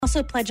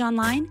Also pledge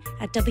online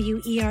at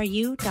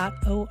weru.org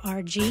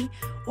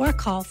or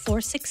call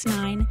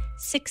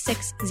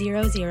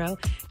 469-6600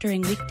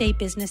 during weekday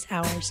business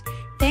hours.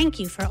 Thank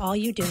you for all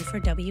you do for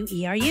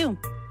WERU.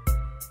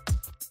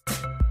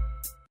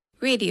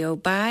 Radio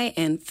by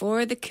and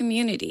for the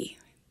community.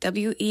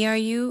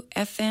 WERU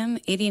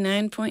FM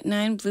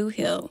 89.9 Blue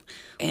Hill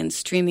and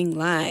streaming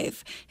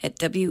live at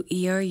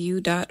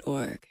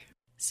weru.org.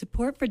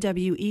 Support for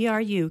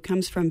WERU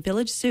comes from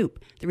Village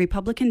Soup, the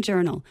Republican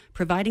Journal,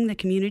 providing the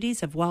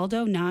communities of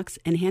Waldo, Knox,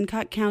 and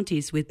Hancock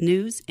counties with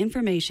news,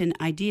 information,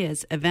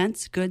 ideas,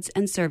 events, goods,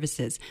 and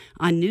services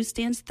on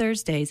newsstands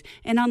Thursdays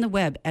and on the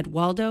web at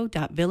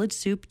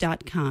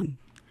waldo.villagesoup.com.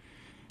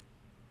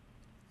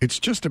 It's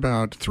just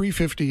about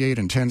 3:58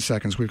 and 10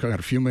 seconds. We've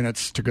got a few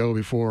minutes to go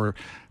before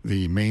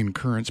the Maine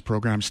Currents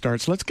program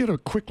starts. Let's get a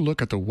quick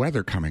look at the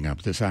weather coming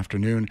up this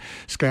afternoon.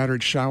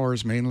 Scattered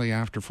showers mainly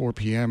after 4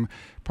 p.m.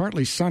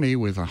 Partly sunny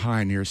with a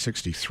high near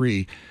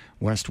 63.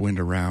 West wind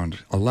around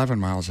 11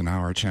 miles an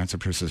hour. Chance of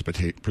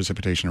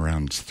precipitation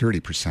around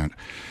 30%.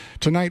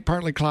 Tonight,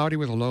 partly cloudy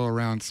with a low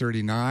around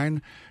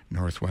 39.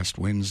 Northwest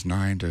winds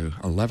 9 to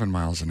 11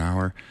 miles an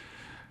hour.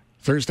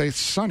 Thursday,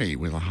 sunny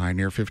with a high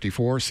near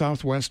 54.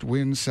 Southwest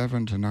winds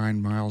 7 to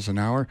 9 miles an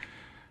hour.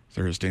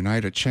 Thursday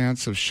night, a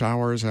chance of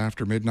showers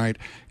after midnight.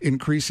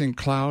 Increasing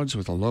clouds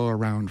with a low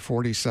around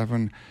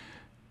 47.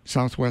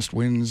 Southwest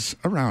winds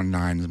around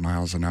 9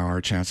 miles an hour.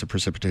 Chance of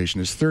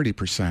precipitation is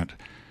 30%.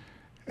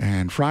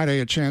 And Friday,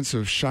 a chance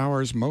of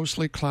showers,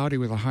 mostly cloudy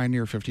with a high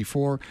near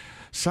 54.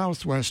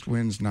 Southwest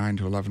winds 9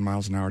 to 11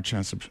 miles an hour.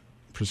 Chance of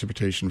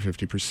precipitation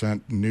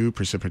 50%. New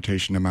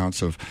precipitation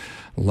amounts of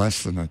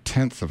less than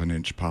 1/10 of an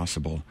inch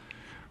possible.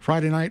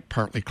 Friday night,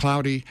 partly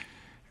cloudy.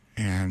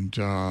 And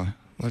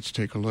let's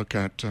take a look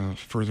at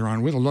further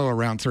on with a low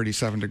around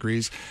 37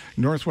 degrees.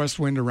 Northwest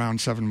wind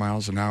around 7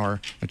 miles an hour.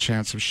 A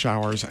chance of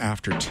showers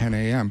after 10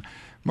 a.m.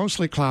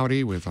 Mostly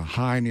cloudy with a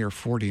high near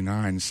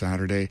 49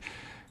 Saturday.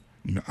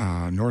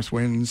 North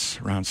winds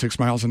around 6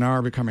 miles an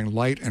hour, becoming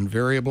light and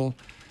variable.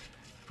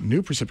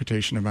 New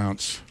precipitation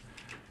amounts.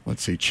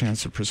 Let's see,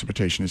 chance of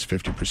precipitation is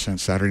 50%.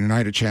 Saturday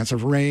night, a chance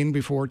of rain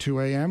before 2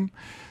 a.m.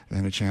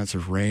 Then a chance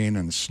of rain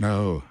and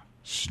snow.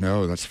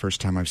 Snow, that's the first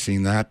time I've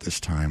seen that this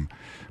time.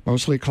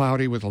 Mostly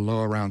cloudy with a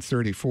low around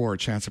 34.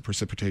 Chance of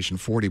precipitation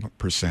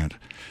 40%.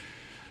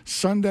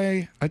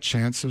 Sunday, a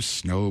chance of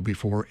snow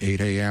before 8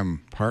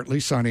 a.m.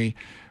 Partly sunny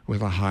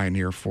with a high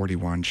near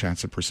 41.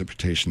 Chance of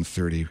precipitation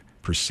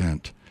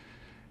 30%.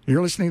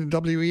 You're listening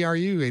to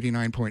WERU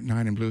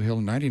 89.9 in Blue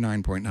Hill,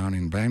 99.9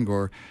 in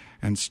Bangor,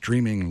 and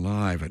streaming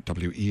live at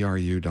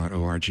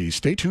weru.org.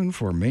 Stay tuned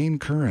for Maine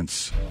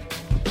Currents.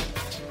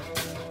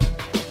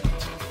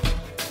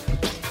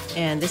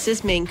 And this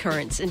is Maine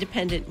Currents,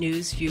 independent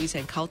news, views,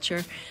 and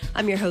culture.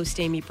 I'm your host,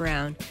 Amy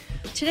Brown.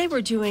 Today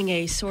we're doing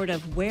a sort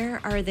of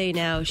Where Are They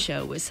Now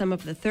show with some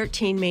of the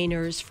 13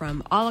 Mainers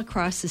from all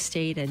across the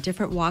state and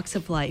different walks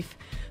of life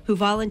who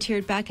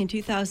volunteered back in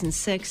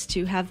 2006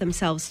 to have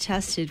themselves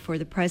tested for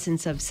the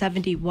presence of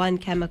 71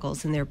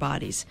 chemicals in their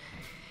bodies.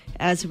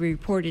 As we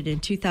reported in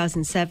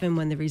 2007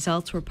 when the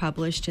results were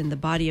published in the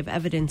Body of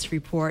Evidence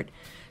report,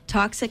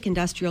 toxic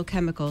industrial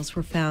chemicals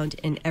were found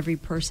in every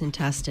person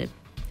tested.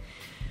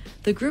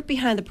 The group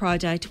behind the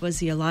project was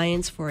the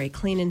Alliance for a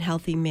Clean and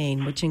Healthy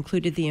Maine, which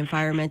included the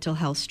Environmental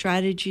Health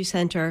Strategy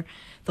Center,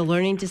 the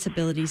Learning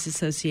Disabilities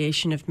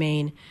Association of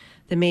Maine,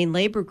 the Maine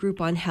Labor Group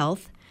on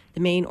Health,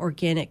 the Maine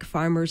Organic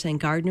Farmers and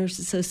Gardeners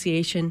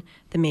Association,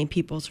 the Maine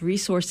People's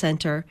Resource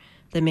Center,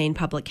 the Maine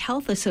Public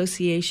Health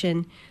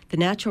Association, the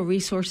Natural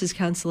Resources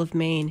Council of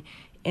Maine,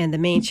 and the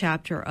Maine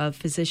chapter of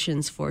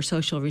Physicians for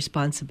Social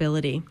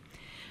Responsibility.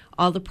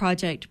 All the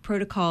project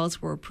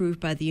protocols were approved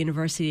by the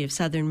University of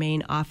Southern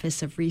Maine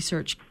Office of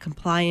Research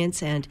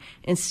Compliance and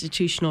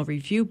Institutional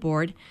Review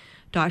Board.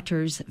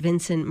 Doctors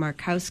Vincent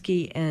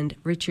Markowski and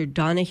Richard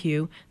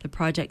Donahue, the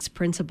project's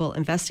principal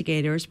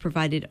investigators,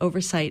 provided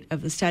oversight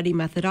of the study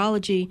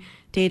methodology,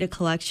 data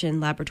collection,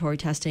 laboratory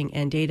testing,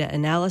 and data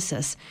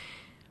analysis.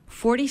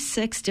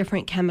 46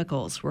 different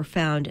chemicals were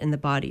found in the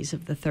bodies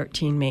of the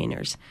 13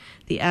 Mainers.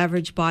 The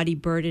average body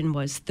burden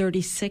was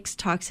 36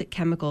 toxic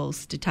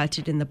chemicals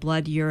detected in the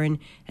blood, urine,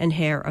 and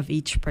hair of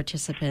each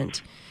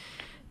participant.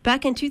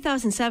 Back in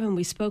 2007,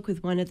 we spoke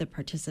with one of the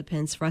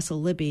participants,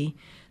 Russell Libby,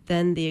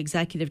 then the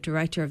executive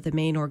director of the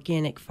Maine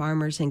Organic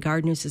Farmers and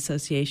Gardeners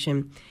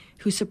Association,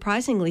 who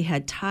surprisingly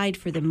had tied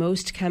for the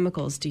most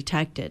chemicals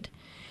detected.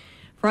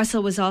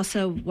 Russell was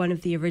also one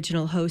of the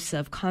original hosts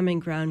of Common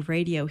Ground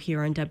Radio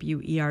here on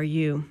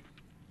WERU.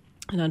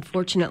 And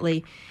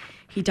unfortunately,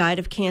 he died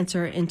of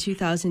cancer in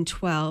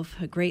 2012,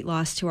 a great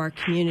loss to our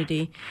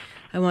community.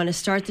 I want to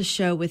start the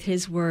show with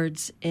his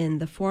words in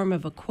the form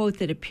of a quote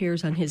that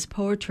appears on his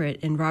portrait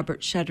in Robert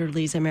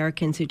Shetterly's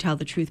Americans Who Tell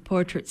the Truth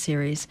portrait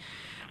series.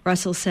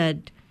 Russell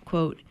said,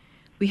 quote,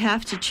 "We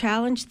have to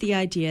challenge the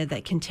idea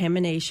that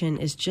contamination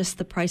is just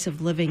the price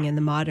of living in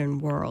the modern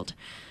world.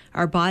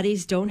 Our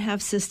bodies don't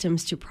have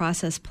systems to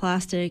process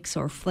plastics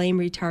or flame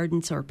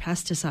retardants or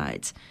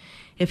pesticides.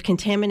 If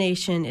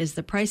contamination is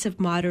the price of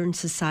modern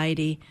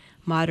society,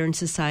 modern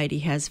society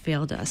has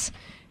failed us,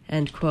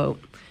 end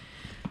quote.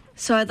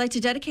 So I'd like to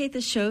dedicate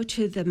this show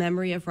to the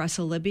memory of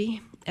Russell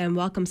Libby and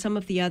welcome some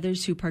of the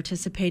others who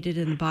participated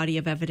in the body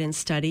of evidence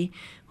study,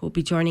 who will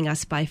be joining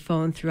us by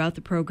phone throughout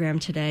the program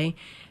today,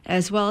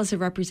 as well as a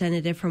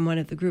representative from one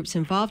of the groups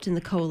involved in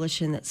the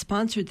coalition that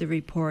sponsored the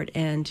report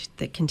and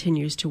that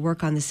continues to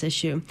work on this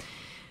issue.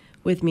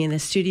 With me in the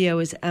studio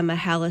is Emma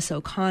Hallis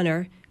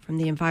O'Connor from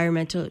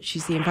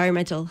she's the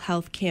Environmental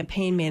Health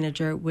Campaign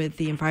Manager with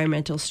the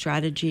Environmental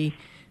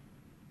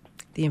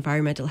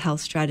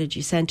Health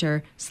Strategy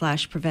Center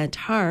 / Prevent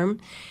Harm.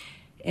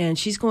 And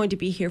she's going to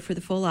be here for the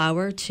full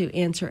hour to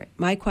answer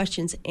my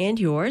questions and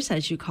yours,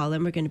 as you call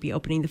them. We're going to be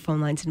opening the phone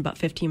lines in about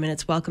 15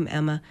 minutes. Welcome,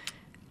 Emma.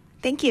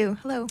 Thank you.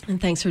 Hello. And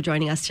thanks for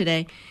joining us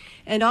today.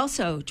 And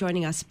also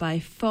joining us by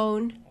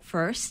phone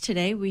first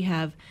today, we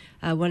have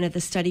one of the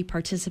study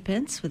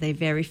participants with a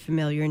very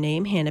familiar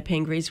name, Hannah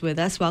Pingree, with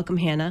us. Welcome,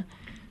 Hannah.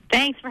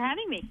 Thanks for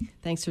having me.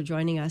 Thanks for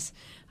joining us.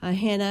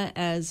 Hannah,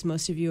 as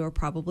most of you are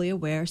probably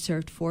aware,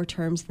 served 4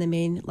 terms in the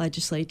Maine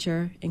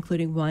legislature,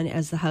 including one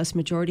as the House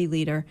Majority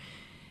Leader.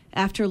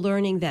 After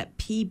learning that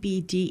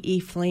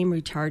PBDE flame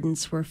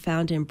retardants were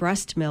found in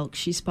breast milk,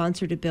 she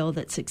sponsored a bill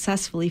that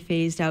successfully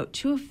phased out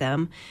 2 of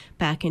them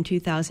back in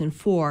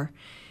 2004.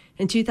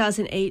 In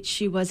 2008,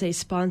 she was a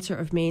sponsor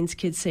of Maine's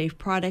Kids Safe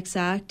Products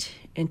Act.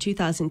 In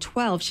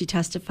 2012, she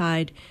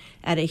testified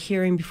at a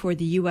hearing before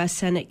the U.S.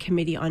 Senate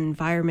Committee on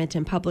Environment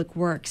and Public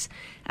Works,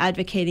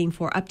 advocating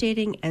for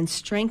updating and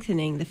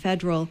strengthening the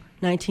federal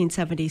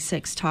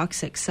 1976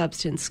 Toxic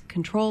Substance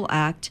Control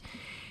Act.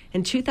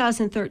 In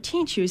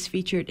 2013, she was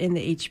featured in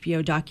the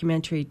HBO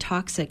documentary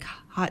Toxic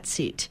Hot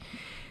Seat.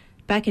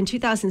 Back in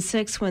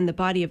 2006, when the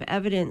body of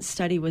evidence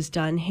study was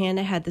done,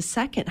 Hannah had the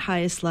second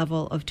highest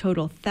level of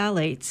total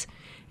phthalates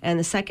and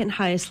the second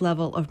highest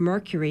level of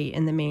mercury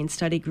in the Maine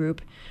study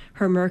group.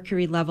 Her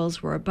mercury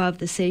levels were above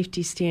the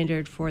safety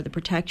standard for the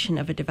protection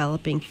of a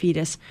developing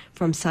fetus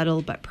from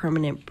subtle but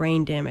permanent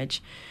brain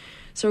damage.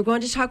 So we're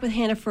going to talk with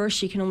Hannah first.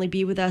 She can only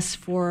be with us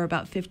for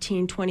about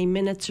 15, 20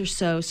 minutes or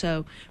so.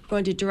 So we're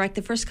going to direct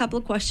the first couple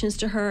of questions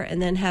to her and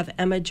then have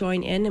Emma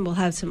join in, and we'll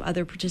have some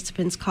other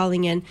participants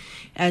calling in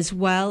as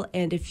well.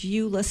 And if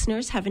you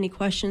listeners have any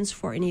questions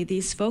for any of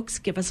these folks,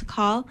 give us a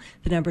call.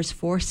 The number is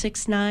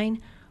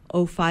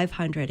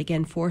 469-0500.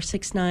 Again,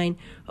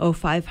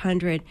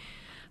 469-0500.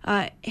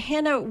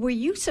 Hannah, were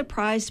you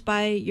surprised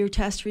by your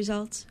test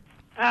results?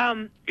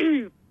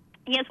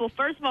 Yes, well,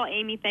 first of all,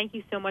 Amy, thank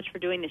you so much for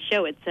doing the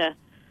show. It's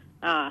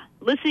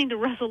listening to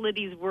Russell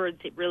Libby's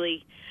words. It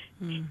really,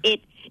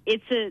 it's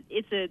a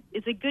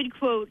good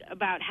quote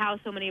about how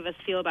so many of us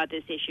feel about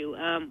this issue.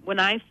 When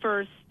I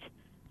first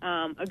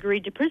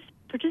agreed to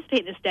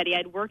participate in the study,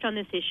 I'd worked on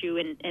this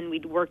issue, and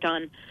we'd worked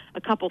on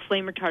a couple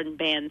flame retardant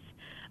bans.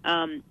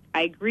 I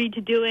agreed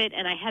to do it,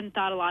 and I hadn't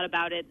thought a lot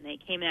about it. And they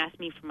came and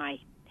asked me for my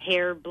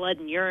hair, blood,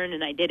 and urine,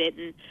 and I did it.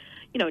 And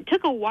it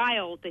took a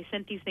while. They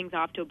sent these things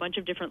off to a bunch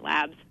of different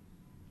labs.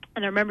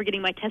 And I remember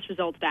getting my test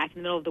results back in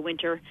the middle of the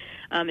winter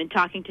and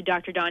talking to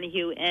Dr.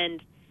 Donahue. And,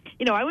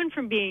 I went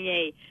from being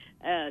a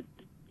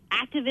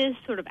activist,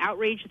 sort of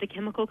outraged at the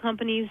chemical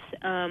companies,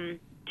 to,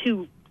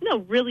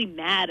 really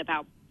mad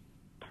about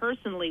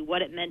personally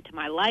what it meant to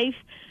my life.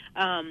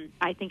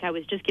 I think I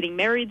was just getting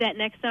married that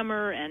next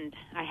summer, and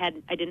I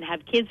didn't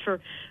have kids for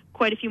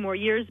quite a few more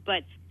years.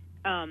 But,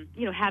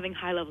 having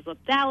high levels of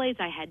phthalates,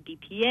 I had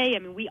BPA. I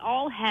mean, we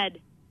all had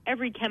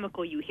every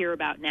chemical you hear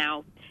about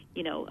now,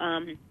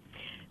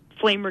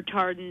 flame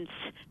retardants,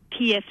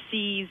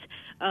 PFCs,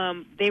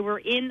 they were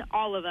in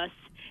all of us,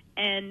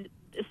 and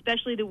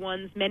especially the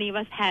ones, many of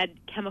us had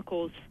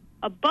chemicals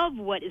above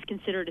what is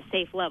considered a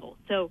safe level.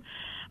 So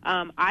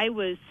I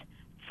was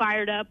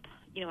fired up.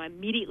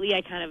 Immediately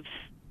I kind of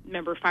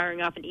remember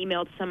firing off an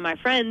email to some of my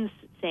friends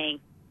saying,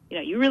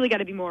 you really got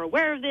to be more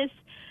aware of this.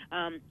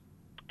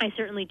 I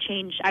certainly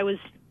changed. I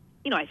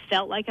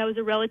felt like I was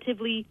a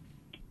relatively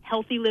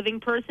healthy living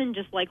person,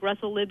 just like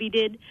Russell Libby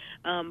did,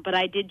 but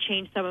I did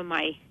change some of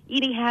my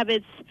eating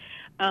habits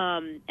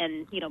and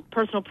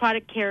personal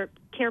care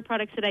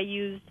products that I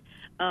used,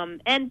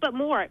 but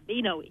more.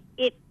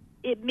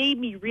 It made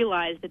me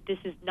realize that this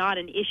is not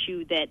an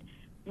issue that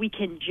we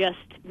can just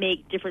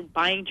make different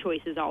buying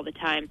choices all the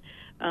time.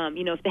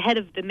 If the head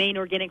of the Maine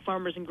Organic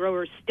Farmers and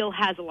Growers still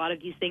has a lot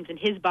of these things in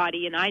his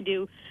body, and I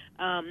do,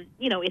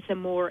 it's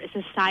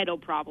a societal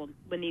problem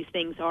when these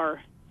things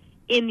are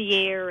in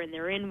the air and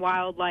they're in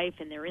wildlife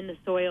and they're in the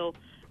soil.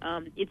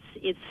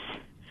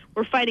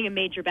 We're fighting a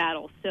major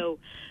battle. So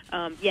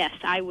yes,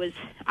 I was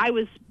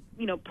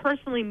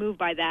personally moved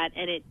by that,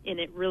 and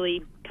it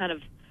really kind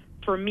of,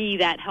 for me,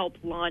 that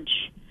helped launch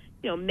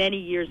many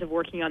years of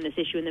working on this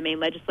issue in the Maine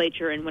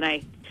legislature. And when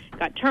I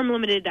got term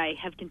limited, I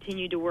have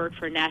continued to work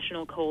for a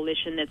national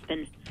coalition that's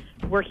been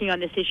working on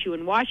this issue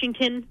in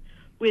Washington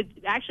with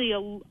actually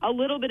a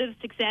little bit of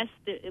success.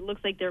 It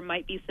looks like there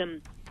might be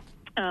some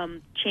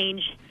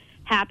change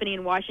happening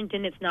in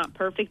Washington. It's not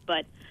perfect,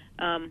 but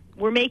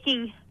we're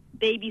making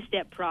baby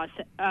step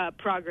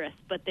progress,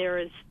 but there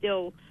is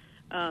still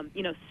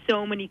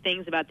so many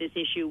things about this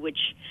issue, which,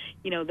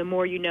 the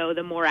more you know,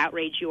 the more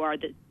outraged you are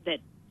that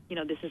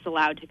this is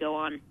allowed to go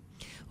on.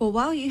 Well,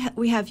 while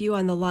we have you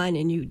on the line,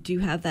 and you do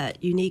have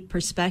that unique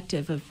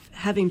perspective of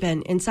having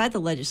been inside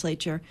the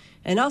legislature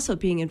and also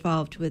being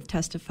involved with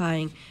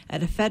testifying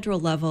at a federal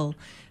level,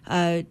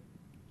 I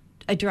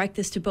direct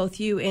this to both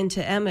you and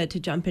to Emma to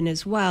jump in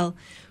as well.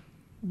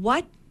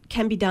 What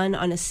can be done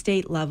on a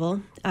state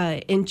level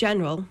in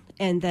general,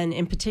 and then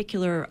in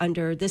particular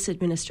under this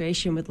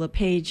administration with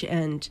LePage,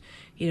 and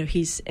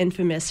he's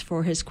infamous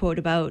for his quote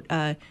about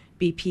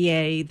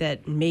BPA,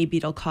 that maybe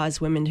it'll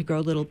cause women to grow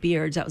little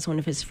beards. That was one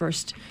of his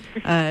first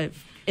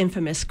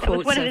infamous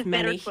quotes of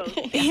many.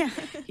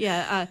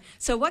 Yeah.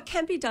 So what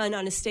can be done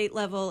on a state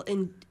level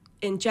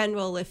in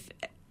general if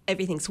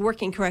everything's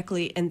working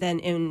correctly, and then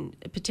in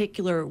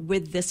particular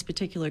with this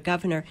particular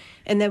governor,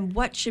 and then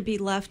what should be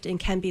left and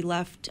can be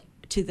left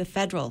to the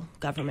federal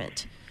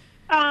government?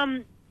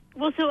 Emma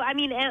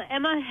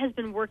has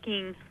been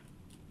working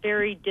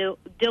very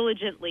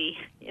diligently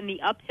in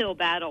the uphill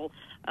battle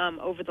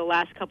over the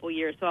last couple of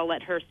years, so I'll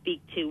let her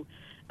speak to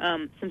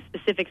some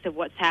specifics of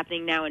what's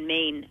happening now in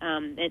Maine,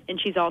 and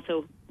she's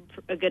also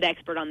a good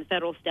expert on the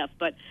federal stuff.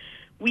 But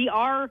we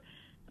are,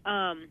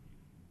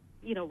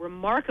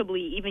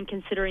 remarkably, even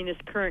considering this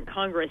current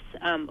Congress,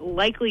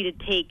 likely to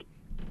take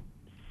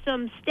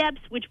some steps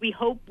which we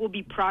hope will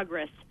be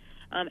progress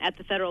at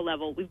the federal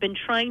level. We've been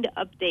trying to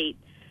update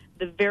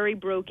the very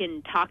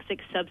broken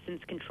Toxic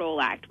Substance Control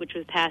Act, which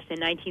was passed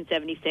in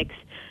 1976,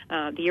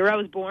 the year I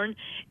was born,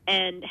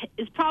 and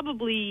is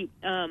probably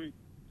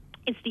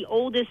it's the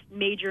oldest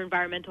major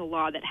environmental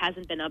law that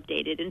hasn't been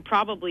updated, and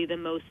probably the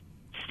most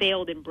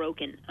failed and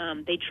broken.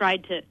 They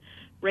tried to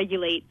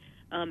regulate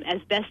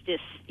asbestos,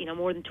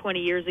 more than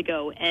 20 years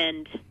ago,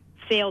 and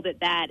failed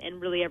at that,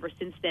 and really ever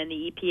since then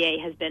the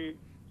EPA has been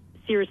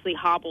seriously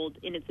hobbled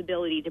in its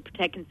ability to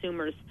protect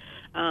consumers,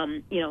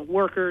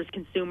 workers,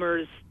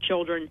 consumers,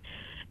 children,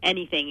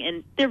 anything.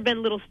 And there have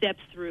been little steps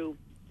through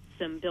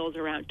some bills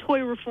around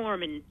toy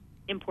reform and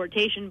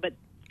importation, but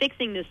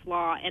fixing this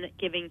law and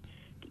giving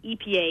the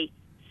EPA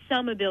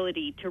some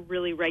ability to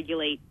really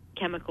regulate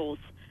chemicals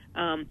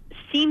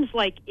seems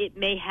like it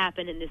may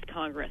happen in this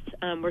Congress.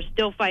 We're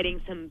still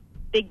fighting some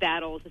big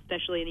battles,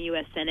 especially in the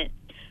U.S. Senate,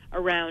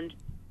 around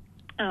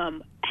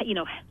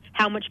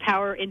how much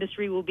power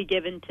industry will be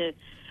given to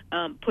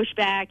push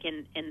back,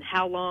 and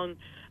how long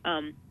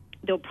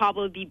there'll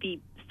probably be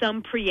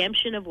some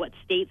preemption of what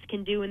states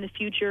can do in the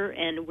future,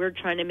 and we're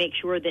trying to make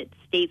sure that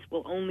states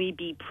will only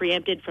be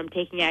preempted from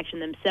taking action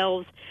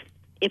themselves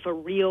if a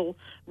real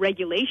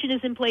regulation is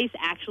in place,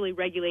 actually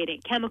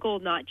regulating chemical,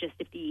 not just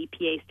if the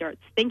EPA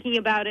starts thinking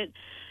about it.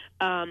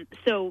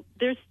 So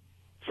there's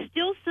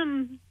still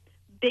some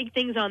big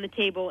things on the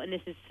table, and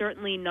this is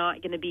certainly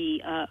not going to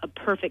be a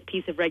perfect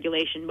piece of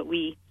regulation, but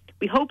we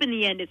hope in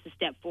the end it's a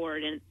step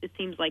forward, and it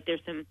seems like there's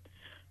some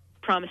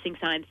promising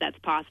signs that's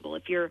possible.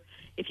 If you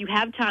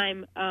have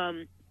time,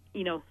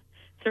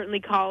 certainly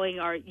calling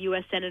our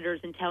U.S. senators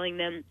and telling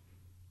them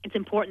it's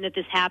important that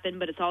this happen,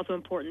 but it's also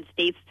important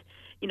states,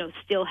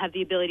 still have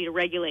the ability to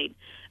regulate,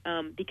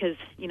 because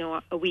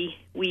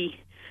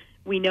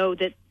we know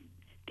that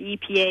the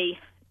EPA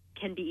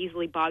can be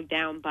easily bogged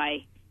down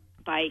by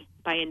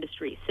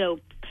industry. So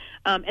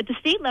at the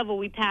state level,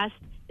 we passed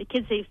the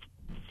Kid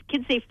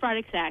Safe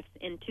Products Act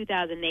in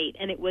 2008,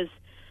 and it was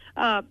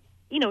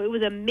it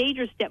was a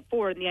major step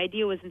forward. And the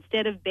idea was,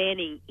 instead of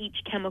banning each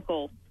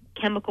chemical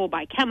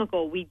by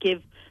chemical, we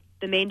give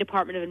the Maine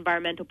Department of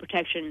Environmental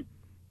Protection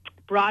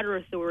broader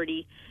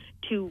authority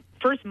to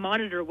first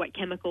monitor what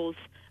chemicals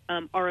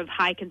are of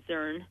high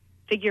concern,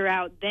 figure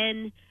out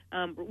then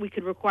we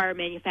could require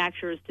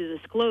manufacturers to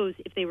disclose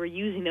if they were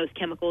using those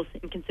chemicals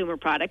in consumer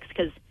products,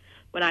 because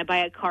when I buy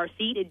a car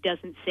seat, it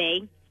doesn't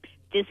say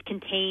this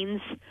contains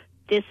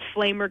this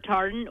flame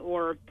retardant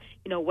or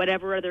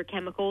whatever other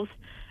chemicals.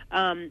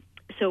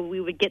 So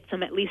we would get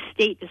some at least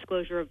state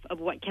disclosure of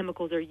what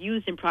chemicals are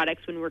used in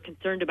products when we're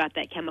concerned about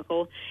that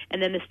chemical,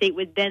 and then the state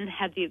would then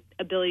have the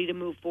ability to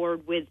move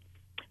forward with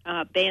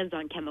bans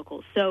on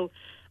chemicals. So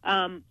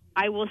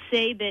I will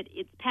say that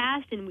it's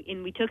passed,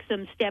 and we took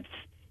some steps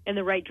in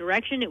the right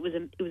direction. It was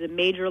a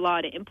major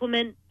law to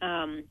implement.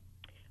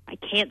 I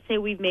can't say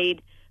we've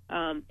made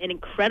an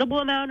incredible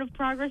amount of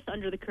progress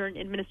under the current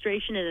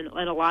administration,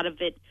 and a lot of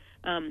it,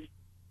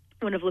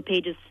 one of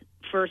LePage's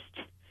first,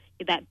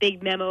 that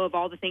big memo of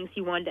all the things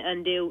he wanted to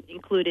undo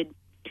included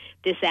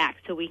this act.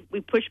 So we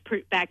pushed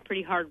back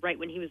pretty hard right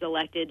when he was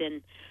elected,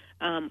 and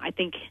I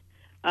think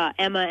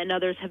Emma and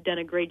others have done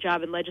a great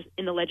job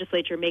in the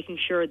legislature making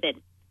sure that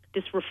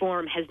this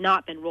reform has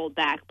not been rolled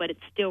back, but it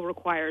still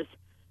requires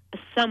a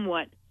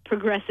somewhat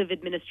progressive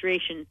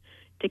administration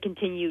to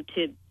continue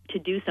to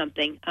do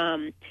something.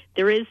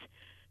 There is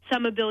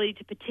some ability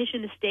to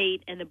petition the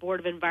state and the Board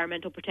of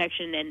Environmental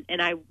Protection,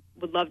 and I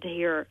would love to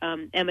hear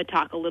Emma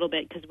talk a little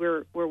bit, because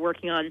we're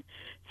working on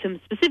some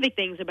specific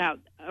things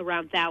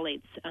around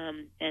phthalates,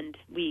 and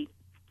we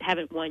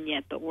haven't won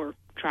yet, but we're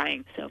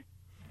trying. So,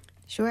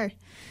 sure.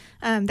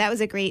 That was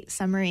a great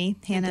summary,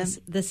 Hannah.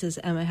 This is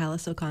Emma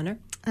Hallis O'Connor.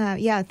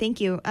 Yeah,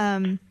 thank you.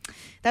 That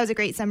was a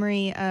great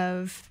summary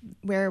of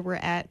where we're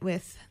at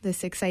with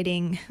this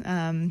exciting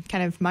kind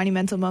of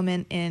monumental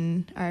moment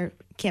in our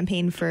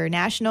campaign for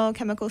national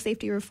chemical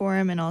safety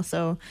reform, and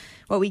also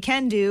what we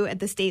can do at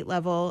the state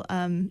level.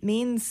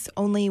 Maine's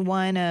only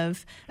one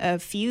of a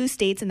few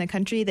states in the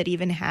country that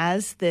even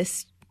has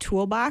this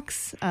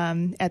toolbox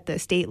at the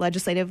state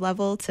legislative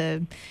level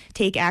to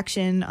take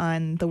action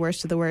on the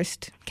worst of the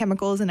worst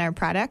chemicals in our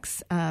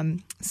products.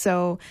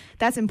 So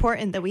that's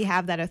important that we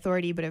have that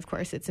authority, but of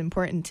course it's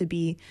important to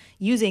be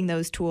using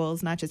those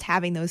tools, not just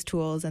having those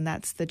tools, and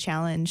that's the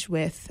challenge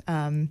with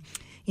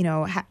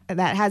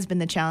that has been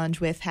the challenge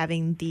with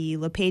having the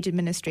LePage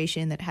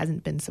administration that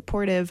hasn't been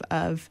supportive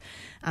of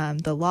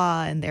the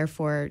law, and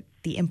therefore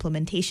the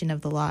implementation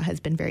of the law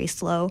has been very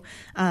slow.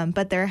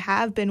 But there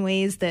have been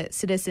ways that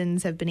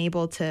citizens have been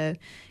able to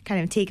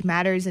kind of take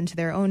matters into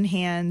their own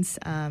hands.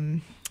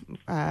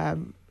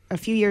 A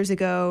few years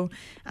ago,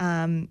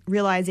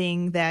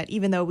 realizing that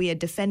even though we had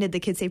defended the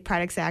Kids Safe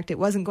Products Act, it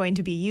wasn't going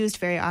to be used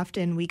very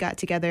often, we got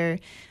together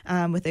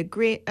with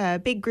a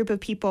big group of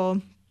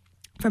people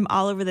from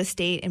all over the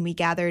state, and we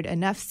gathered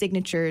enough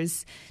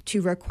signatures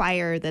to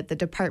require that the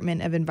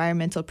Department of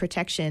Environmental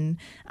Protection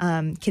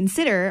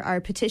consider our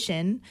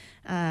petition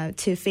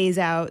to phase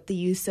out the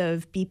use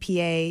of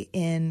BPA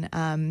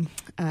in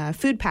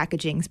food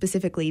packaging,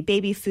 specifically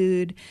baby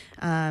food.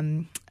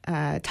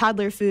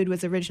 Toddler food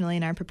was originally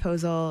in our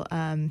proposal,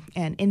 and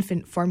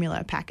infant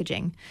formula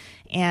packaging.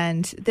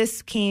 And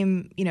this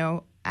came,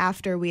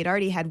 after we had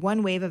already had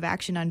one wave of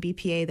action on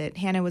BPA that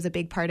Hannah was a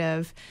big part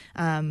of.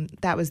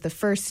 That was the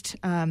first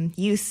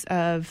use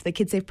of the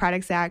Kids Safe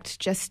Products Act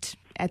just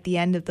at the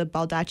end of the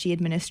Baldacci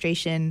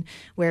administration,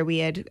 where we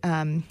had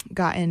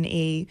gotten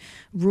a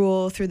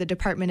rule through the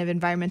Department of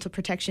Environmental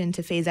Protection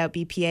to phase out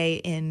BPA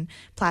in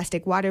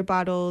plastic water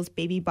bottles,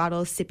 baby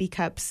bottles, sippy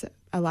cups.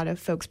 A lot of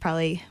folks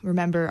probably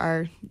remember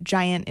our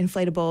giant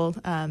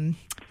inflatable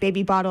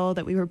baby bottle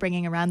that we were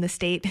bringing around the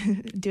state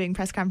doing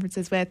press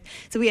conferences with.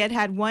 So we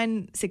had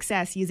one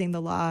success using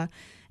the law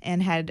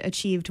and had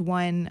achieved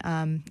one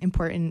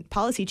important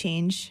policy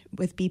change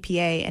with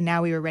BPA, and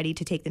now we were ready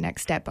to take the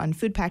next step on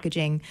food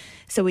packaging.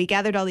 So we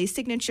gathered all these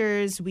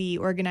signatures. We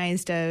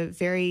organized a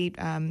very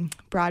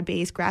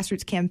broad-based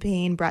grassroots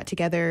campaign, brought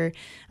together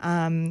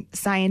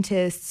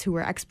scientists who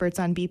were experts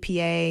on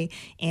BPA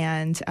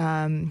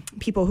and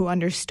people who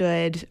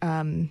understood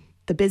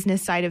the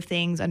business side of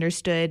things,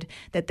 understood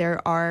that there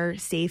are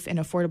safe and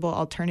affordable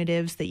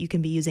alternatives that you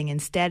can be using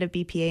instead of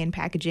BPA in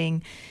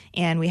packaging.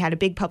 And we had a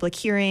big public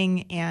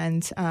hearing,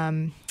 and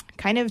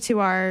kind of to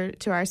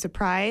our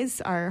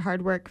surprise, our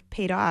hard work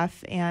paid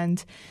off.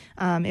 And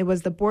it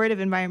was the Board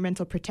of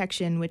Environmental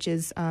Protection, which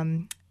is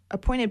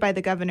appointed by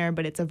the governor,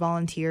 but it's a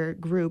volunteer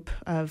group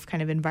of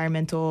kind of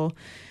environmental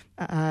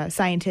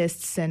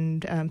scientists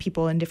and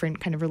people in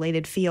different kind of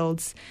related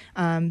fields.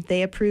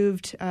 They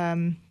approved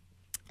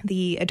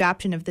the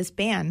adoption of this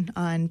ban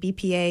on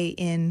BPA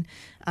in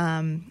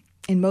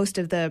most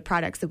of the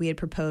products that we had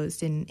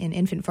proposed in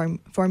infant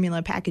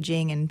formula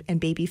packaging and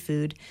baby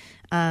food.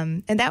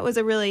 And that was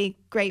a really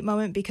great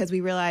moment, because we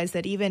realized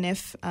that even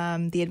if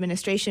the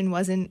administration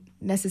wasn't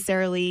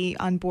necessarily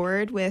on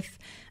board with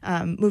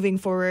moving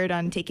forward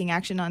on taking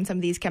action on some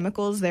of these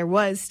chemicals, there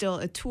was still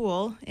a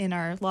tool in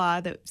our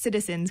law that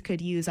citizens could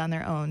use on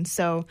their own.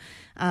 So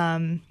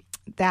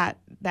that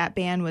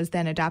ban was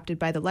then adopted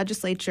by the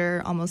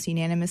legislature almost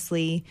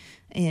unanimously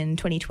in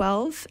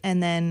 2012,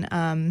 and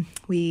then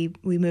we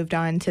moved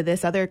on to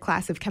this other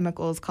class of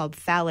chemicals called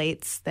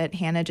phthalates that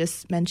Hannah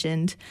just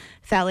mentioned.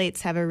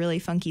 Phthalates have a really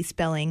funky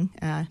spelling,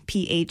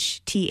 PHTHALATES,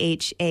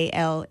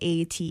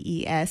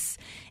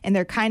 and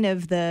they're kind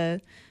of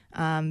the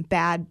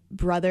bad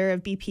brother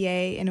of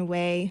BPA in a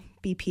way.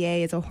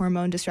 BPA is a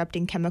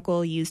hormone-disrupting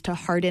chemical used to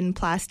harden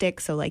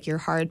plastic, so like your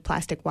hard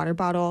plastic water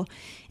bottle.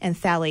 And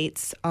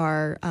phthalates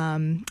are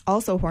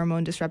also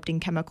hormone-disrupting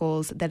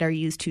chemicals that are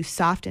used to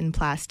soften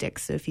plastic.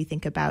 So if you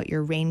think about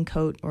your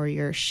raincoat or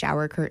your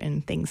shower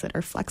curtain, things that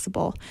are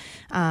flexible.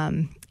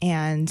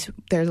 And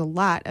there's a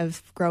lot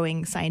of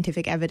growing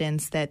scientific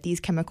evidence that these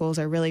chemicals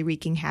are really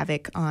wreaking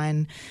havoc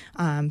on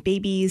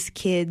babies,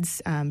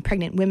 kids,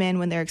 pregnant women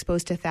when they're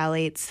exposed to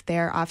phthalates.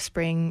 Their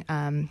offspring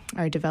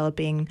are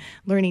developing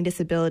learning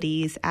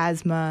disabilities,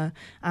 asthma,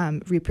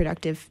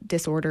 reproductive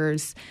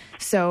disorders.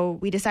 So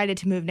we decided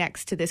to move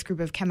next to this group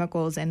of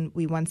chemicals, and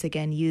we once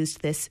again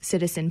used this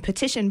citizen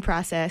petition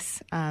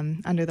process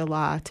under the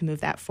law to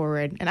move that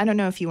forward. And I don't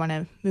know if you want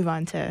to move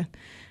on to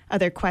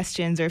other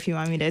questions, or if you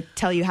want me to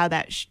tell you how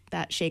that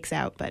shakes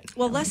out. But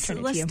well, let's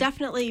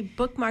definitely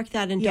bookmark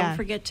that, and don't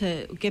forget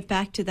to get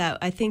back to that.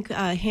 I think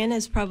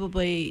Hannah's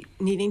probably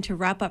needing to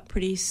wrap up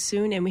pretty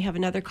soon, and we have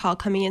another call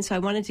coming in. So I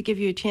wanted to give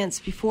you a chance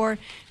before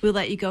we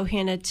let you go,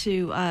 Hannah,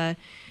 to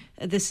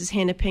this is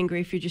Hannah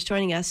Pingree, if you're just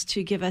joining us,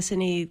 to give us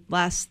any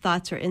last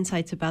thoughts or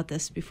insights about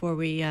this before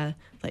we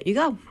let you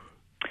go.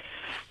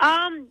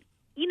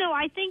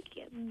 I think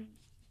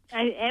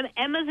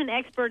Emma's an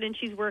expert, and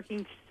she's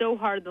working so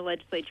hard in the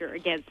legislature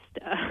against,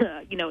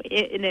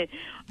 in a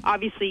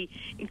obviously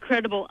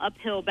incredible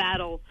uphill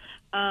battle.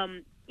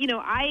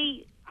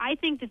 I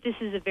think that this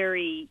is a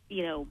very,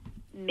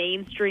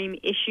 mainstream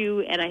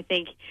issue, and I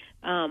think,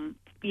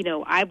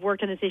 I've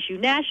worked on this issue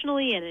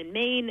nationally and in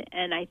Maine,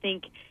 and I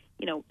think,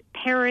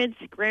 parents,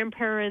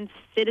 grandparents,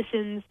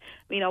 citizens,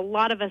 a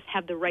lot of us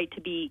have the right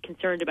to be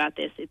concerned about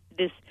this.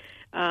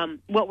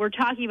 What we're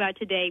talking about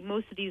today,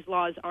 most of these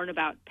laws aren't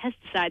about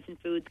pesticides in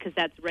foods because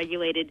that's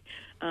regulated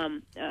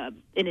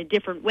in a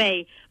different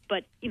way.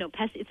 But,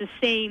 it's the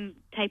same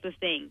type of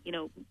thing.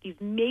 These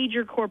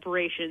major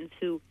corporations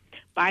who,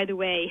 by the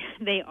way,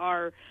 they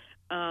are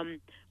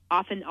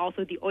often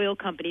also the oil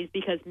companies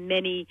because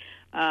many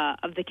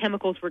of the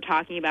chemicals we're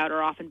talking about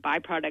are often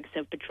byproducts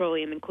of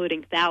petroleum,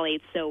 including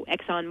phthalates. So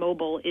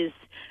ExxonMobil is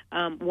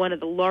one of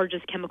the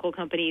largest chemical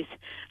companies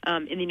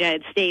in the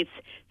United States.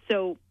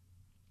 So,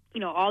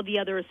 all the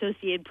other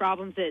associated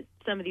problems that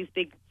some of these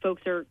big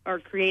folks are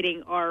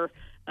creating are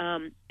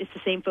it's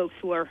the same folks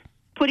who are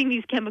putting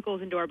these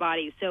chemicals into our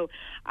bodies. So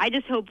I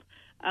just hope,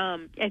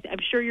 I'm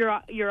sure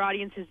your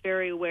audience is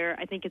very aware.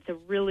 I think it's a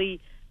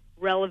really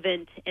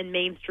relevant and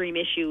mainstream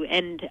issue,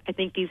 and I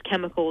think these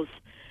chemicals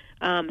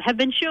have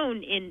been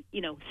shown in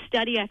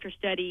study after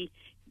study.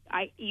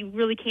 You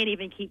really can't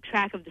even keep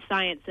track of the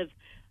science of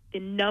the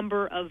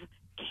number of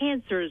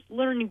cancers,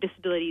 learning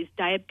disabilities,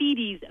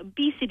 diabetes,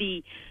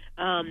 obesity,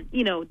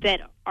 that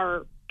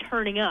are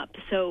turning up.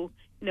 So,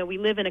 we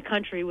live in a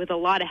country with a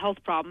lot of health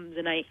problems,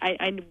 and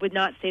I would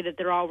not say that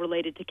they're all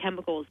related to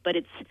chemicals, but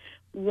it's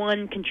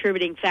one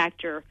contributing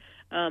factor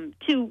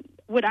to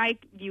what I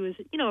view as,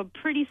 a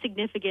pretty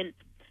significant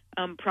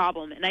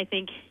problem. And I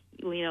think,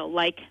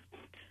 like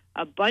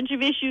a bunch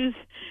of issues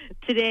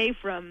today,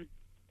 from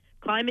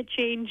climate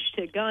change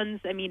to guns,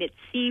 it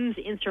seems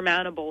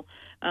insurmountable.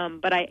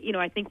 But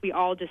I think we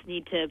all just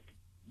need to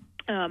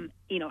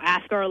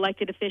ask our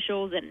elected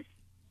officials, and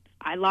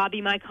I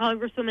lobby my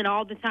congresswoman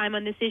all the time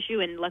on this issue,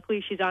 and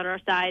luckily she's on our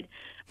side.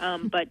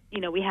 But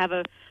we have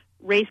a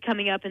race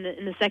coming up in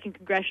the 2nd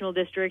Congressional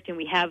District, and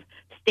we have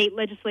state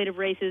legislative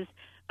races.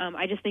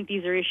 I just think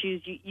these are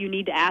issues you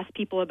need to ask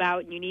people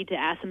about, and you need to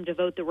ask them to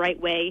vote the right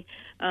way.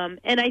 And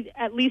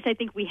I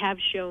think we have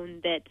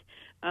shown that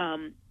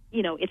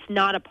it's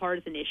not a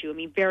partisan issue.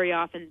 Very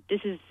often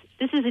this is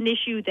an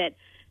issue that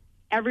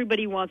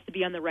everybody wants to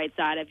be on the right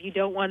side of. You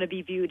don't want to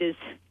be viewed as,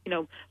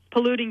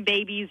 polluting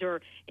babies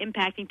or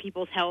impacting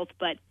people's health,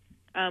 but,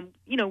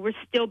 we're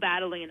still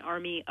battling an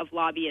army of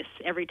lobbyists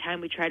every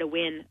time we try to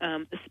win,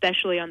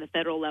 especially on the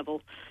federal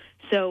level.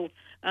 So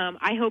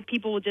I hope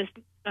people will just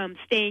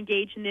stay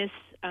engaged in this.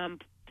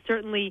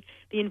 Certainly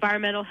the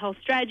Environmental Health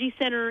Strategy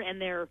Center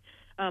and their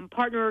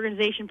partner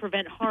organization,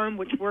 Prevent Harm,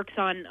 which works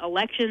on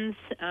elections,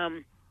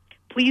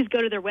 please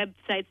go to their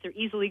websites. They're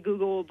easily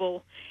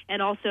Googleable.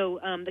 And also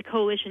the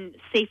coalition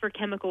Safer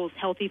Chemicals,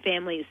 Healthy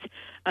Families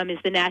is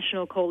the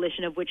national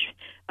coalition of which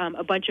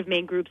a bunch of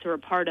main groups are a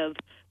part of,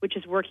 which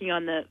is working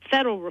on the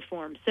federal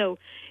reform. So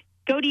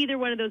go to either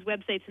one of those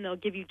websites, and they'll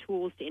give you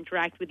tools to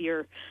interact with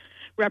your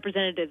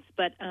representatives.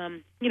 But,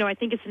 I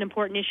think it's an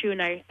important issue,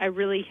 and I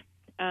really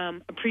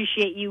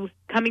appreciate you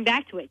coming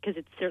back to it because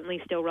it's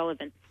certainly still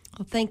relevant.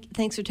 Well,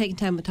 thanks for taking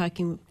time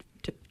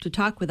to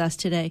talk with us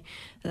today.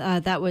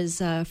 That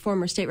was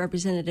former State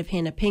Representative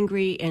Hannah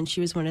Pingree, and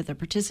she was one of the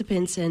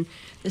participants in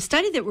the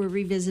study that we're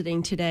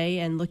revisiting today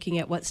and looking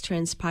at what's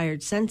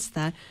transpired since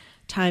that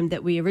time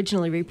that we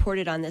originally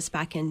reported on this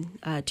back in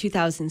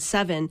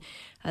 2007.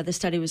 The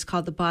study was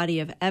called the Body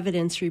of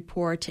Evidence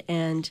Report,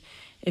 and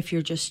if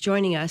you're just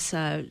joining us,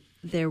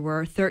 there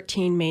were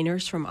 13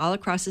 Mainers from all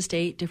across the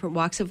state, different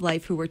walks of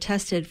life, who were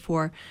tested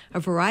for a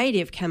variety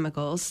of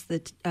chemicals.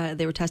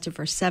 They were tested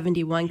for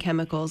 71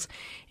 chemicals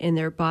in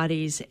their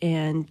bodies,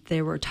 and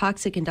there were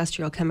toxic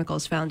industrial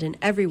chemicals found in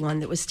everyone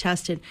that was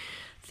tested.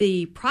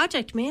 The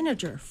project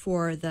manager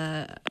for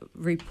the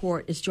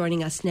report is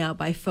joining us now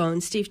by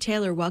phone. Steve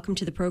Taylor, welcome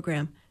to the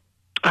program.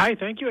 Hi,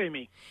 thank you,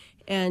 Amy.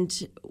 And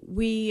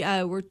we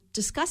were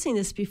discussing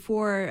this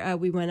before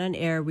we went on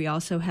air. We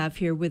also have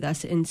here with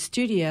us in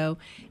studio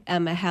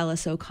Emma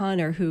Hallis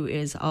O'Connor, who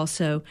is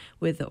also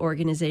with the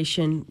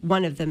organization,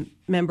 one of the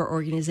member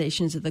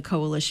organizations of the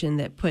coalition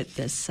that put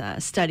this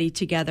study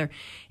together.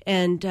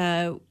 And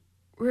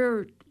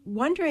we're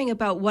wondering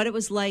about what it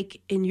was like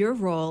in your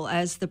role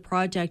as the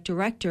project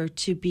director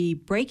to be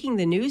breaking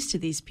the news to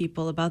these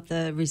people about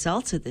the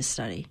results of this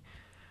study.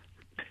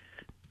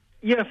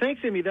 Yeah, thanks,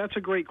 Amy. That's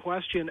a great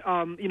question.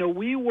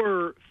 We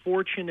were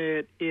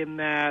fortunate in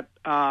that,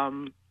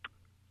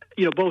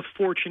 both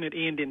fortunate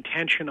and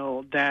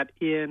intentional that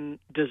in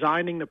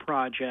designing the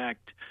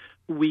project,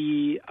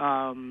 we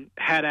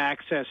had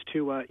access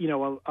to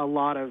a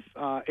lot of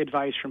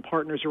advice from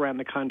partners around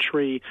the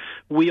country.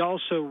 We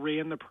also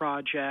ran the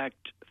project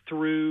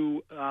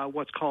through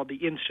what's called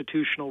the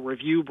Institutional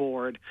Review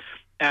Board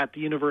at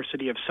the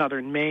University of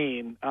Southern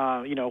Maine,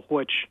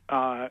 which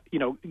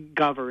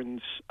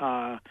governs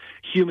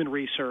human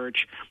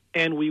research,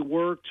 and we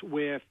worked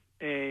with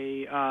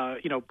a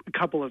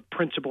couple of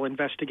principal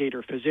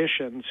investigator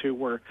physicians who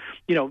were,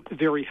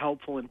 very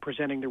helpful in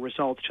presenting the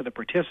results to the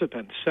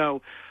participants.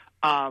 So,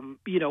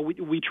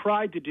 we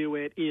tried to do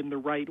it in the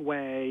right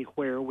way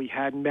where we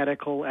had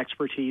medical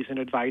expertise and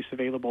advice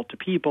available to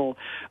people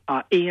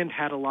and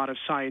had a lot of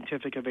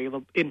scientific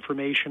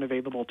information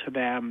available to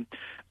them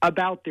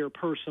about their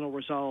personal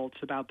results,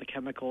 about the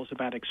chemicals,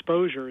 about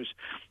exposures.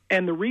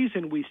 And the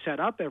reason we set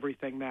up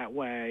everything that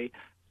way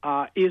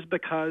is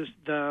because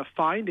the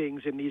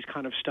findings in these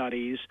kind of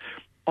studies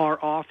are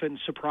often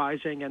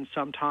surprising and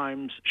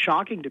sometimes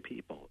shocking to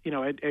people.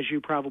 As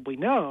you probably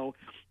know,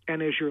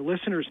 and as your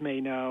listeners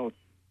may know,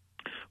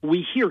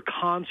 we hear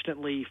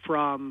constantly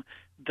from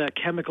the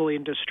chemical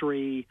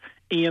industry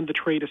and the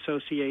trade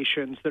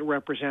associations that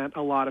represent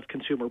a lot of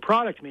consumer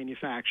product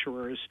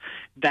manufacturers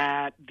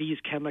that these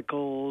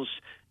chemicals,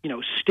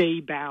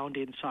 stay bound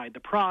inside the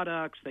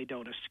products, they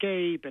don't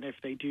escape, and if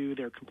they do,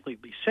 they're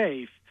completely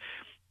safe.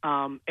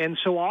 And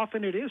so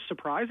often it is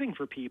surprising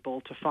for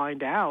people to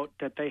find out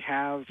that they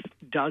have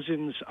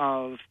dozens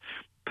of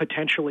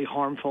potentially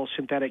harmful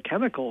synthetic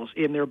chemicals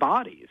in their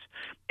bodies.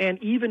 And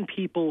even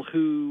people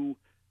who,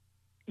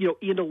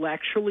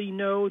 intellectually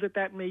know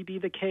that may be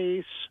the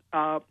case,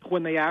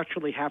 when they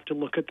actually have to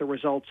look at the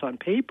results on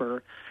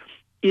paper,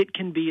 it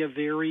can be a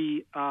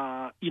very,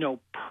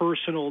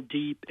 personal,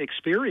 deep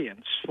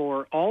experience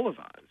for all of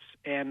us.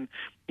 And,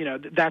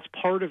 that's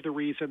part of the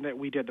reason that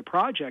we did the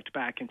project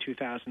back in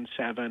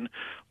 2007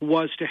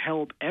 was to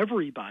help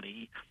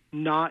everybody,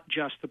 not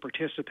just the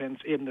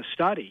participants in the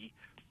study,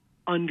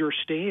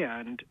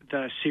 understand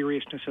the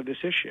seriousness of this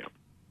issue.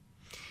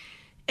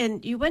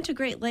 And you went to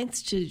great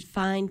lengths to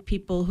find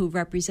people who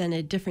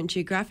represented different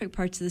geographic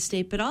parts of the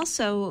state, but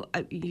also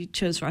you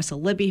chose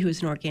Russell Libby,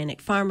 who's an organic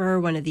farmer.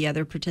 One of the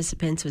other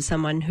participants was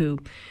someone who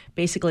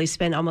basically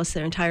spent almost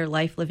their entire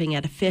life living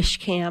at a fish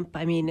camp.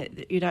 I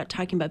mean, you're not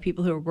talking about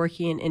people who are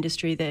working in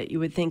industry that you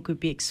would think would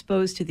be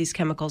exposed to these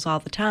chemicals all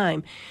the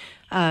time.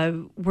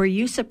 Were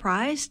you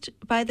surprised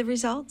by the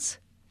results?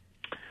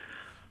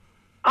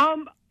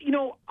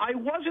 I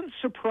wasn't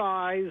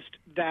surprised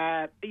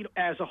that,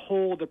 as a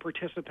whole, the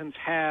participants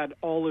had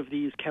all of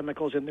these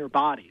chemicals in their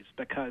bodies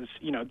because,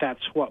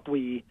 that's what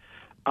we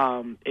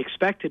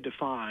expected to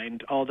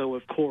find, although,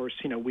 of course,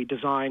 we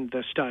designed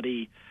the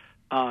study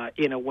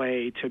in a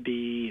way to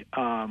be,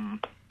 kind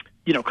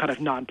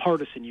of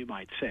nonpartisan, you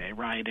might say,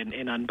 right,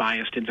 and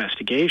unbiased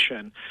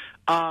investigation.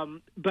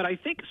 But I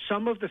think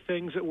some of the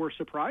things that were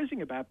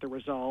surprising about the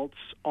results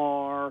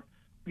are,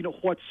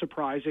 what's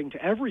surprising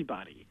to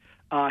everybody.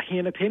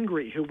 Hannah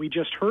Pingree, who we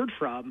just heard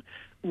from,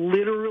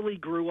 literally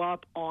grew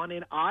up on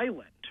an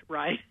island,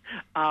 right?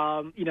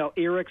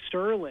 Eric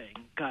Sterling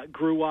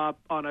grew up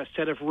on a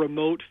set of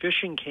remote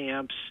fishing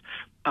camps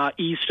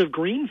east of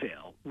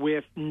Greenville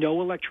with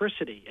no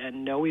electricity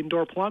and no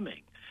indoor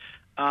plumbing.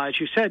 As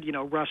you said,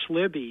 Russ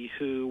Libby,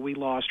 who we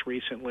lost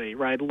recently,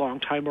 right, a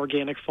longtime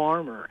organic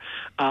farmer.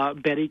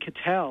 Betty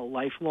Cattell,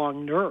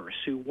 lifelong nurse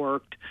who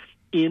worked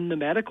in the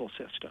medical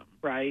system,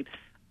 right?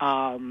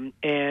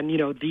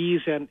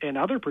 These and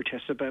other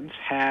participants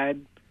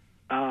had,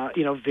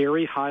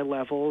 very high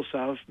levels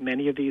of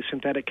many of these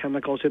synthetic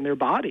chemicals in their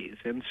bodies.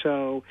 And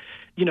so,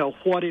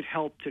 what it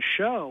helped to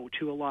show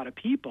to a lot of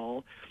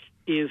people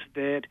is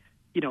that,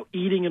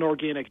 eating an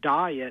organic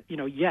diet,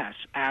 yes,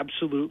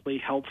 absolutely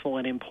helpful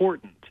and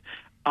important.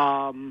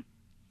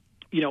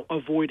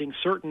 Avoiding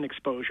certain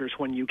exposures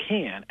when you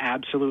can,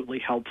 absolutely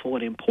helpful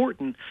and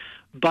important.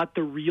 But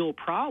the real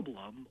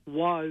problem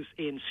was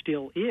and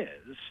still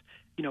is,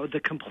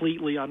 the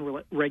completely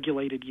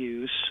unregulated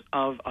use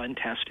of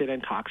untested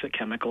and toxic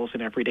chemicals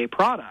in everyday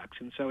products.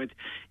 And so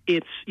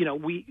it's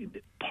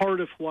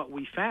part of what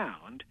we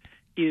found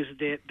is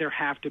that there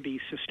have to be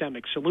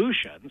systemic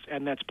solutions,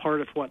 and that's part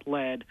of what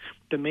led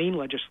the Maine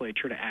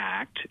legislature to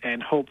act,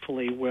 and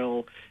hopefully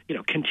will,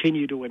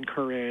 continue to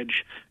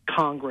encourage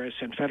Congress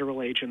and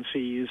federal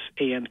agencies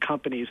and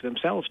companies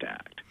themselves to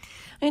act.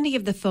 I'm going to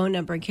give the phone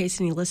number in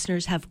case any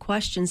listeners have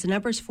questions. The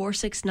number is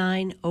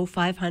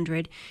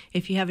 469-0500.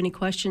 If you have any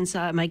questions,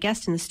 my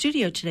guest in the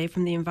studio today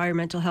from the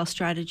Environmental Health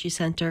Strategy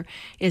Center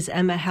is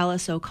Emma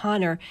Hellis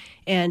O'Connor,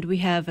 and we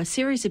have a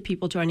series of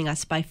people joining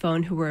us by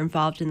phone who were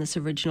involved in this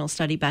original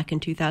study back in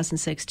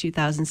 2006,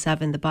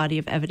 2007, the Body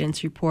of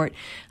Evidence Report.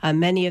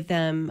 Many of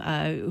them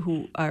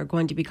who are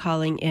going to be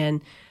calling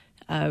in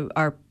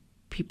are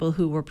people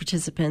who were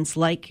participants,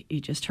 like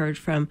you just heard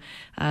from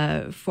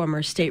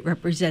former State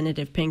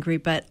Representative Pingree,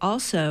 but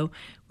also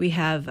we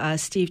have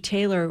Steve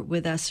Taylor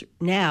with us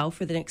now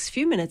for the next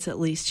few minutes at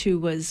least, who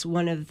was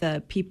one of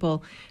the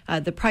people,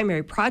 the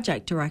primary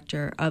project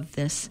director of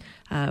this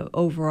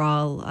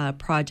overall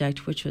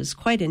project, which was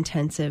quite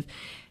intensive.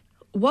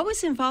 What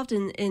was involved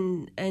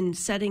in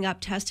setting up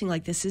testing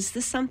like this? Is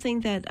this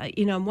something that,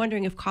 I'm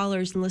wondering if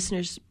callers and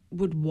listeners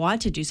would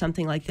want to do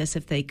something like this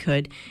if they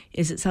could?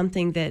 Is it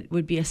something that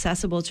would be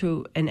accessible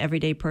to an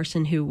everyday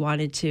person who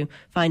wanted to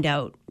find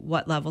out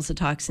what levels of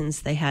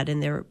toxins they had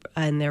in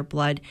their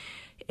blood?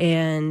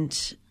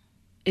 And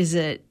is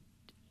it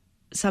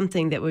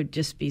something that would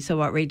just be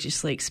so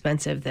outrageously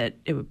expensive that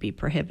it would be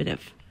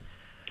prohibitive.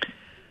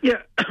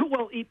 Yeah,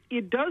 well,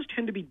 it does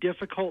tend to be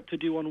difficult to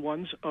do on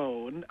one's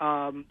own.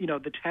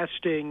 The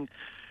testing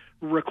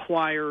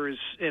requires,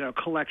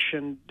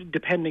 collection,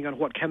 depending on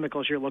what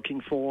chemicals you're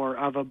looking for,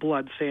 of a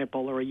blood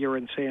sample or a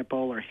urine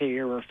sample or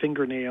hair or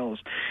fingernails.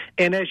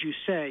 And as you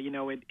say,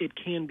 it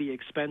can be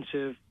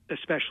expensive,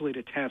 especially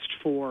to test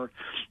for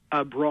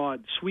a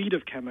broad suite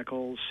of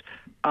chemicals.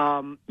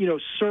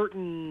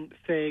 Certain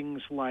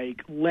things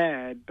like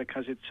lead,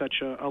 because it's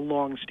such a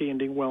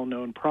long-standing,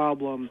 well-known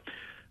problem,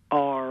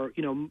 are,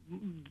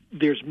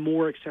 there's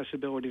more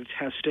accessibility to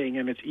testing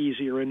and it's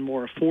easier and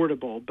more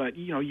affordable. But,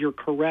 you're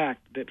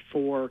correct that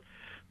for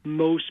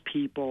most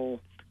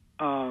people,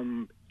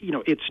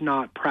 it's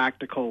not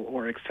practical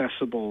or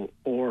accessible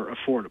or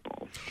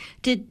affordable.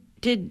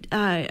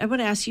 I want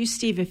to ask you,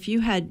 Steve, if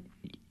you had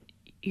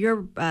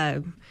your,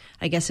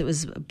 I guess it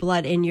was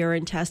blood and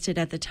urine tested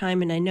at the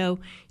time, and I know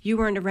you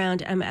weren't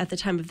around at the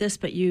time of this,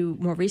 but you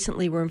more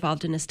recently were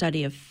involved in a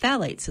study of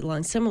phthalates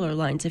along similar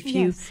lines. If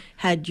you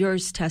had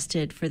yours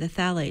tested for the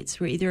phthalates,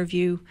 were either of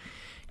you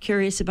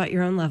curious about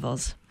your own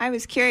levels? I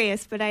was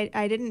curious, but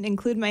I didn't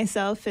include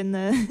myself in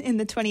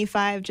the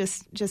 25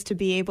 just to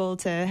be able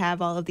to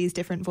have all of these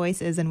different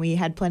voices, and we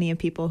had plenty of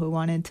people who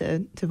wanted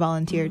to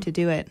volunteer to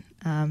do it.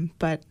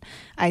 But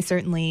I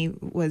certainly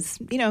was,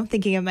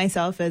 thinking of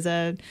myself as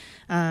a,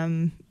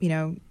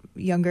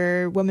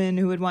 younger woman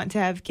who would want to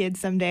have kids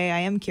someday.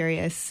 I am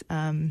curious,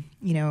 and,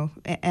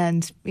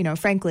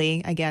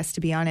 frankly, I guess,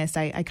 to be honest,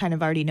 I kind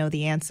of already know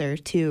the answer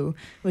too,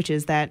 which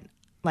is that,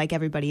 like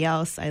everybody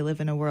else, I live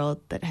in a world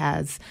that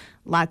has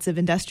lots of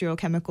industrial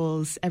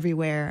chemicals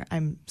everywhere.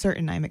 I'm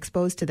certain I'm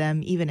exposed to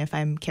them, even if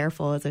I'm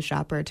careful as a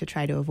shopper to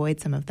try to avoid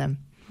some of them.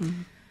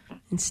 Mm-hmm.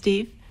 And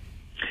Steve?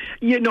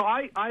 Yeah, no,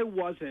 I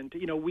wasn't.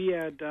 We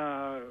had,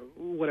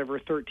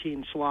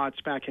 13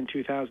 slots back in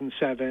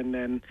 2007,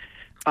 and,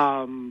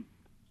 I'm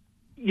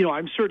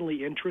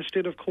certainly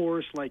interested, of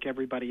course, like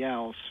everybody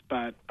else,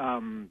 but,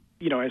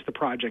 as the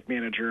project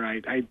manager,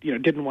 I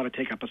didn't want to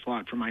take up a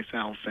slot for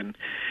myself, and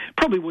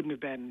probably wouldn't have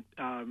been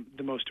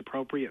the most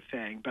appropriate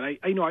thing. But I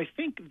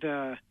think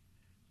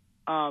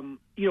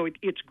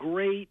it's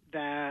great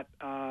that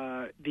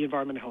the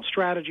Environmental Health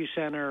Strategy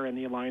Center and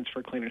the Alliance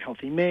for a Clean and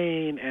Healthy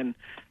Maine and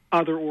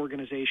other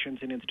organizations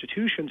and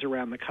institutions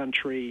around the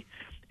country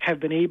have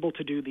been able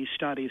to do these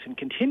studies and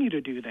continue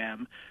to do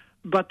them.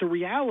 But the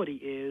reality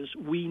is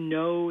we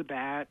know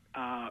that,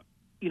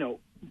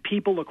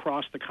 people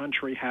across the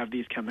country have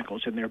these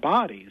chemicals in their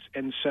bodies.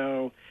 And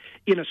so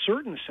in a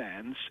certain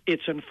sense,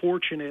 it's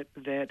unfortunate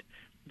that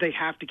they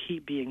have to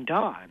keep being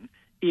done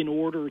in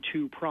order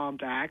to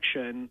prompt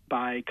action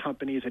by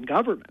companies and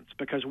governments,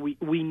 because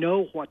we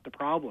know what the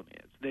problem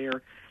is.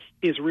 There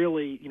is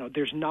really,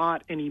 there's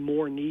not any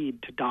more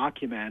need to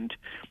document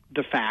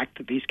the fact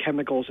that these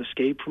chemicals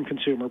escape from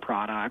consumer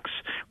products,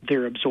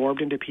 they're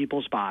absorbed into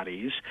people's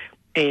bodies,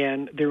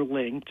 and they're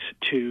linked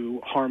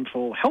to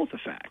harmful health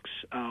effects.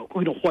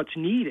 What's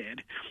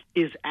needed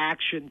is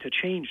action to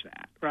change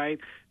that, right?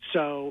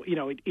 So,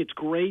 it's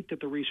great that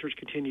the research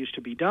continues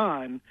to be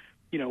done.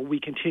 We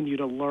continue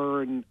to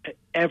learn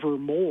ever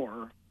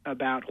more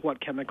about what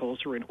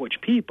chemicals are in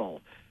which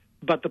people,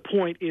 but the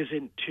point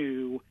isn't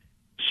to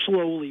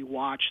slowly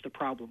watch the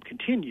problem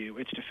continue,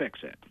 it's to fix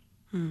it.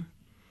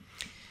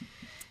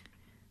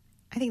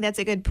 I think that's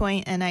a good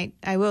point, and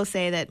I will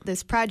say that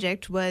this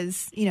project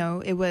was,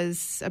 it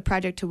was a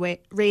project to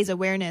raise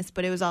awareness,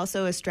 but it was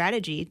also a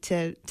strategy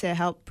to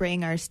help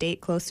bring our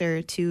state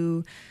closer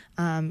to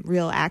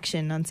real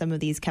action on some of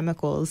these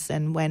chemicals.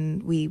 And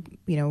when we,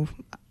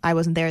 I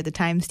wasn't there at the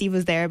time, Steve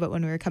was there, but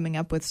when we were coming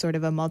up with sort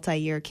of a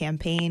multi-year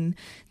campaign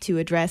to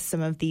address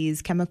some of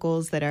these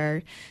chemicals that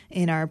are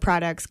in our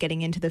products,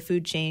 getting into the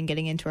food chain,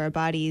 getting into our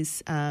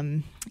bodies,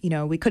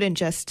 we couldn't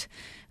just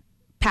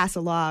pass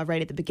a law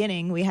right at the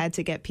beginning. We had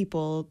to get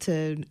people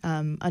to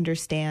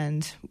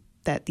understand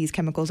that these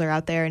chemicals are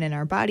out there and in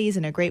our bodies,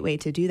 and a great way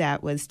to do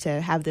that was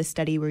to have this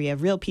study where you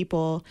have real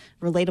people,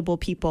 relatable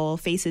people,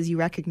 faces you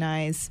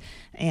recognize,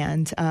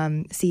 and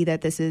see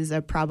that this is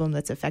a problem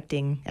that's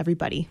affecting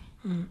everybody.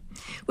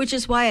 Which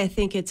is why I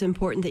think it's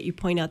important that you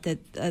point out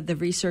that the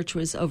research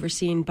was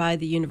overseen by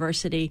the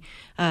university,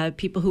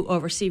 people who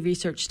oversee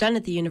research done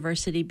at the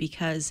university,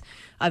 because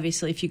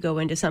obviously if you go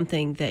into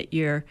something that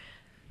you're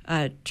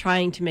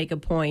trying to make a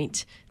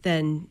point,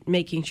 then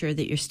making sure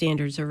that your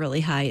standards are really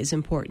high is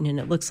important. And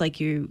it looks like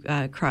you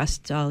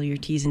crossed all your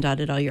T's and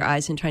dotted all your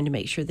I's in trying to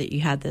make sure that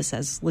you had this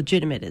as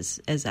legitimate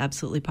as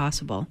absolutely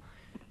possible.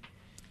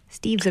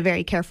 Steve's a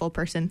very careful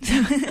person.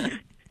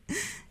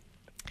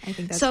 I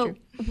think that's so true.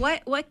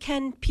 What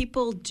can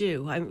people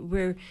do?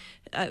 We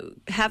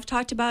have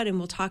talked about, and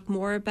we'll talk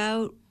more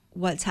about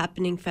what's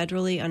happening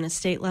federally on a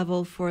state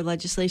level for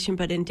legislation,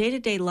 but in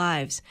day-to-day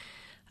lives,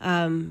 there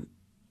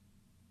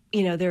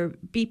are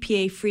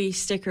BPA-free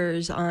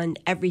stickers on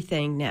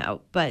everything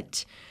now,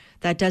 but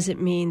that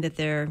doesn't mean that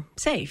they're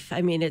safe.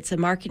 I mean, it's a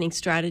marketing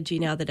strategy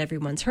now that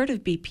everyone's heard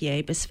of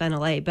BPA,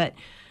 bisphenol A, but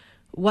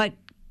what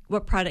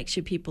products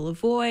should people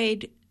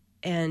avoid?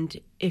 And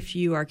if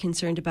you are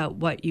concerned about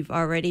what you've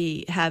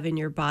already have in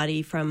your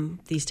body from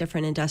these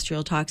different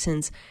industrial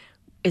toxins,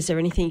 is there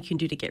anything you can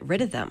do to get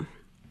rid of them?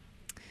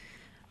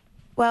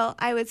 Well,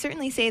 I would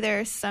certainly say there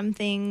are some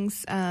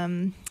things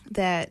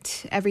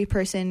that every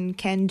person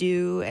can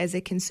do as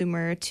a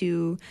consumer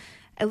to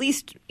at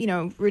least,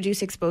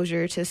 reduce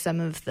exposure to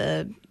some of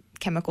the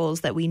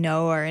chemicals that we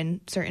know are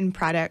in certain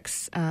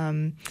products.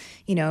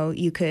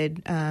 You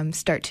could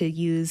start to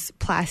use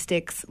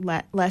plastics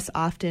less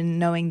often,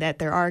 knowing that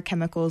there are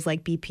chemicals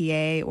like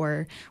BPA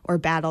or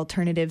bad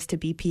alternatives to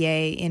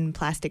BPA in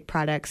plastic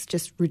products,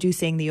 just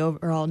reducing the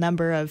overall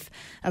number of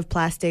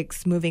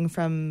plastics, moving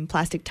from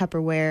plastic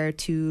Tupperware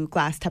to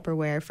glass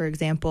Tupperware, for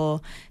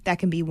example. That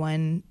can be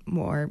one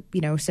more,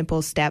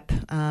 simple step.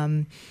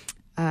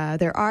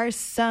 There are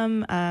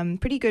some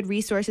pretty good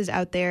resources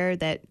out there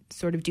that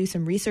sort of do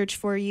some research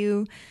for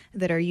you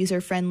that are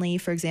user-friendly.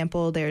 For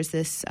example, there's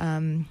this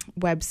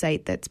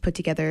website that's put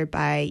together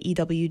by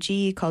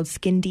EWG called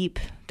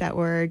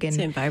skindeep.org. It's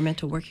an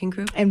environmental working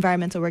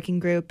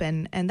group.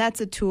 And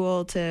that's a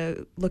tool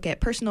to look at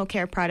personal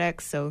care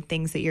products, so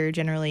things that you're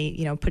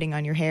generally, putting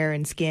on your hair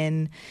and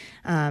skin,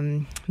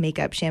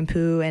 makeup,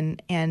 shampoo,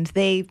 and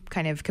they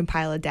kind of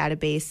compile a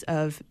database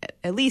of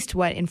at least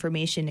what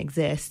information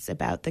exists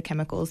about the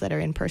chemicals that are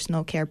in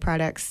personal care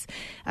products.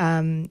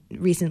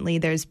 Recently,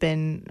 there's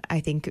been,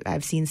 I think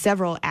I've seen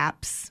several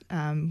apps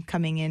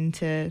coming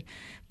into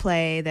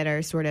play that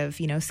are sort of,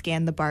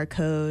 scan the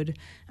barcode.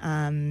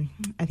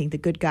 I think the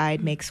Good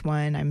Guide makes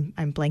one.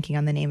 I'm blanking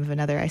on the name of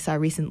another I saw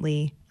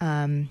recently.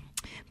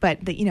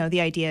 But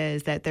the idea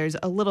is that there's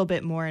a little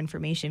bit more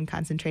information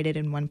concentrated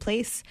in one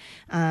place.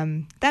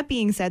 That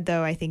being said,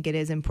 though, I think it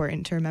is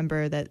important to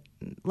remember that,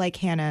 like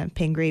Hannah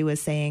Pingree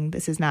was saying,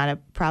 this is not a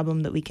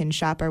problem that we can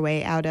shop our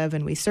way out of,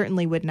 and we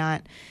certainly would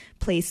not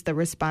place the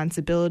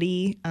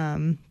responsibility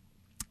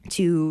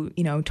to,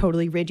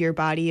 totally rid your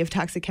body of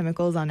toxic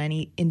chemicals on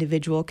any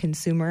individual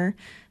consumer.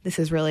 This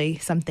is really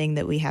something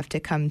that we have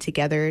to come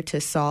together to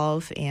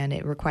solve, and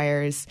it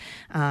requires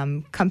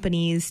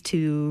companies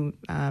to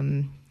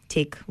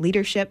take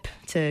leadership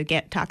to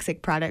get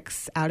toxic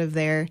products out of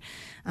their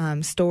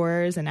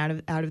stores and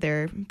out of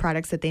their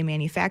products that they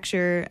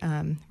manufacture.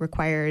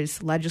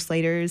 Requires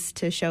legislators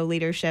to show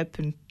leadership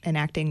and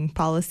enacting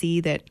policy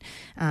that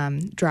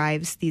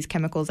drives these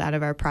chemicals out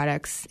of our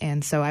products.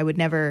 And so I would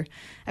never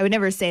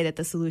say that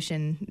the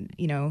solution,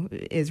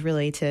 is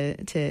really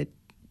to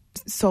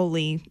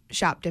solely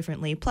shop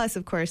differently. Plus,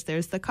 of course,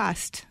 there's the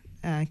cost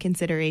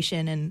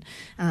consideration, and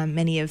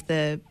many of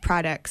the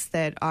products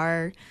that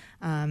are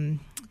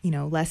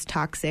less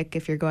toxic,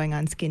 if you're going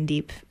on Skin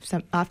Deep,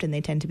 often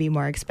they tend to be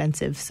more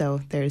expensive.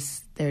 So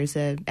there's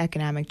a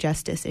economic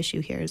justice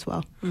issue here as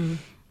well. Mm.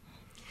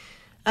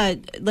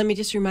 Let me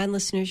just remind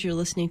listeners you're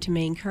listening to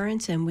Maine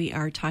Currents, and we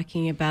are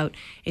talking about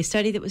a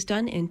study that was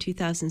done in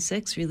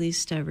 2006,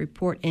 released a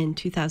report in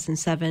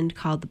 2007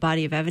 called the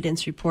Body of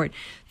Evidence Report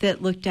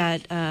that looked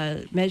at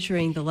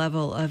measuring the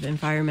level of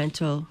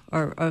environmental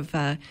or of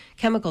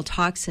chemical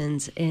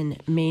toxins in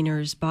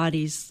Mainers'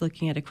 bodies,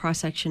 looking at a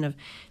cross-section of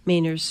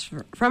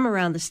Mainers from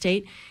around the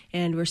state.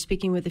 And we're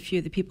speaking with a few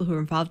of the people who are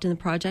involved in the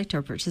project,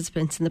 or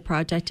participants in the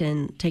project,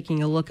 and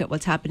taking a look at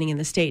what's happening in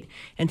the state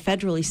and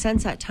federally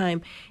since that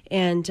time.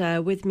 And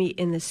with me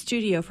in the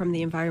studio from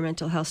the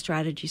Environmental Health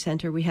Strategy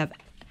Center, we have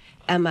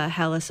Emma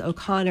Hellis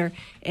O'Connor,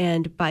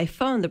 and by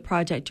phone, the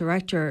project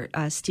director,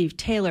 Steve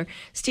Taylor.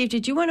 Steve,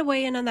 did you want to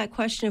weigh in on that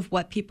question of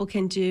what people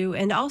can do?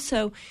 And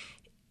also,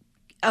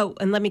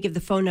 and let me give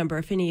the phone number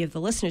if any of the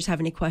listeners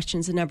have any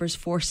questions. The number is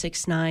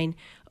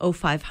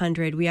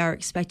 469-0500. We are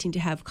expecting to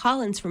have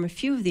call-ins from a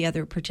few of the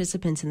other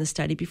participants in the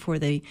study before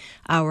the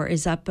hour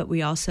is up, but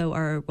we also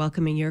are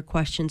welcoming your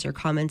questions or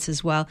comments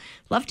as well.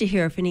 Love to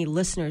hear if any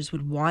listeners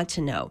would want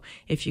to know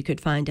if you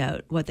could find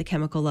out what the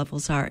chemical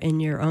levels are in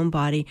your own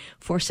body,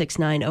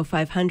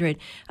 469-0500.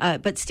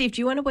 But Steve,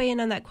 do you want to weigh in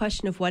on that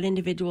question of what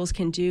individuals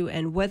can do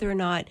and whether or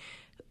not,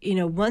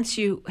 once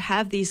you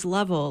have these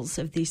levels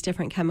of these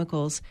different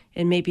chemicals,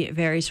 and maybe it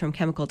varies from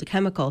chemical to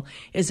chemical,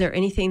 is there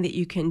anything that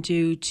you can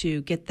do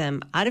to get them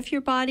out of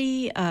your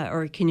body,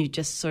 or can you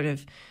just sort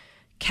of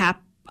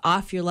cap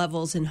off your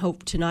levels and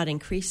hope to not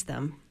increase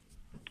them?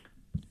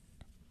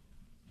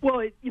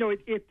 Well,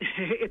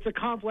 it's a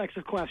complex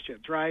of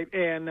questions, right?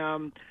 And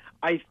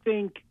I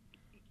think,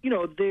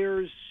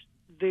 there's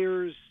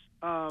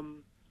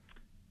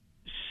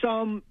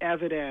some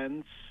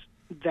evidence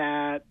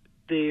that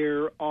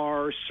there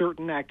are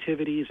certain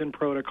activities and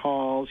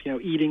protocols,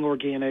 eating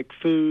organic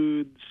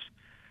foods,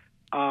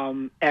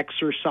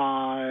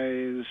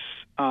 exercise,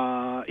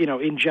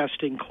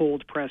 ingesting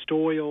cold-pressed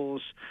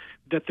oils,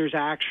 that there's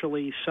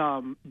actually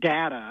some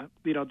data,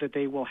 that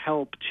they will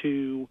help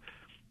to,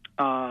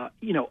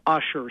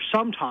 usher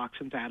some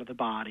toxins out of the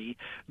body.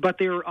 But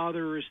there are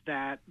others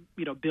that,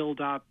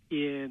 build up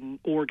in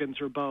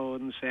organs or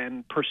bones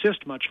and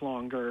persist much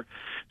longer.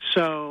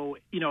 So,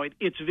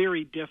 it's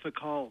very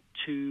difficult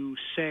to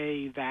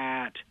say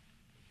that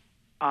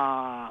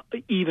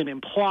even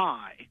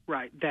imply,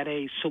 right, that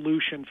a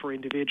solution for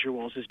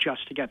individuals is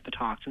just to get the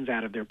toxins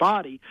out of their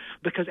body,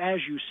 because as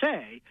you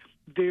say,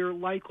 they're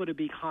likely to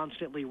be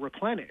constantly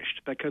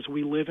replenished because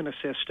we live in a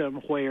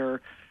system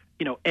where,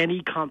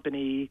 any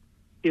company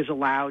is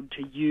allowed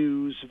to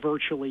use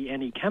virtually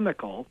any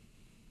chemical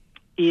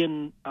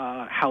in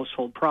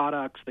household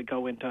products that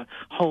go into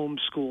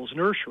homes, schools,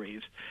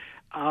 nurseries.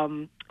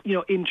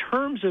 In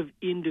terms of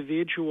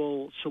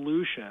individual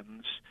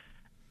solutions,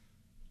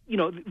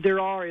 there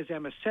are, as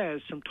Emma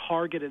says, some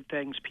targeted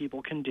things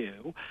people can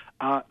do.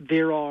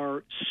 There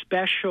are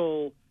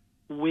special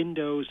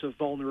windows of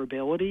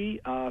vulnerability,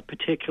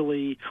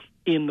 particularly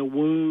in the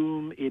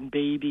womb, in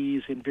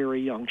babies, in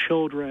very young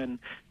children,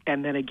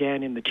 and then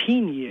again in the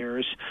teen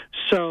years.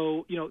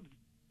 So,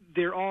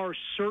 there are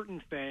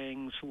certain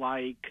things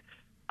like,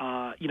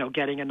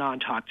 getting a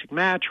non-toxic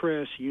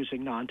mattress,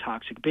 using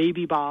non-toxic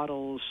baby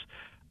bottles,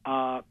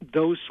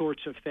 those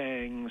sorts of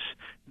things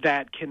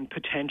that can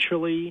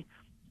potentially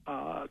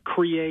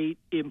create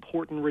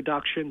important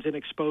reductions in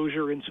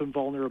exposure in some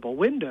vulnerable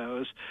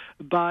windows.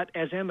 But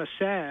as Emma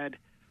said,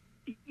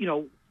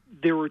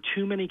 there were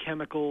too many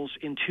chemicals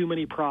in too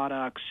many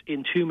products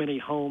in too many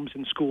homes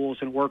and schools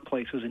and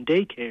workplaces and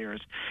daycares.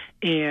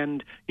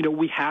 And,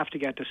 we have to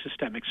get to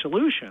systemic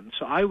solutions.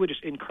 So I would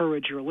just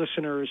encourage your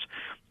listeners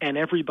and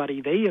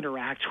everybody they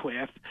interact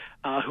with,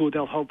 who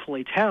they'll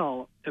hopefully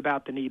tell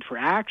about the need for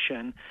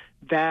action,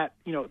 that,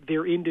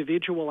 their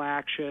individual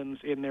actions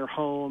in their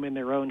home, in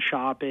their own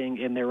shopping,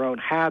 in their own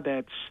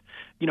habits,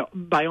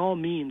 by all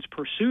means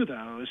pursue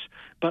those,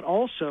 but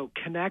also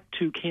connect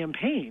to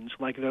campaigns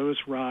like those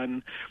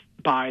run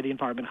by the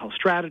Environment Health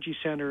Strategy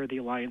Center, the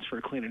Alliance for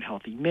a Clean and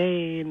Healthy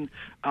Maine,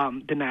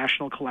 the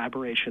national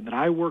collaboration that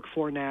I work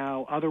for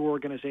now, other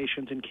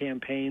organizations and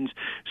campaigns.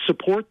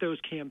 Support those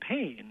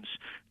campaigns.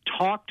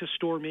 Talk to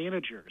store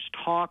managers.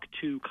 Talk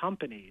to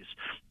companies.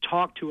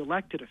 Talk to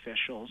elected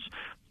officials.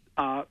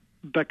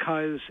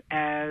 Because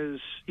as,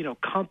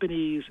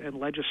 companies and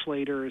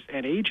legislators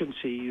and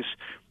agencies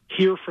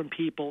hear from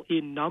people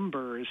in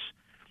numbers,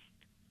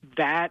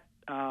 that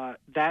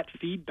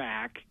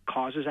feedback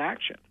causes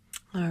action.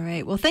 All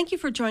right. Well, thank you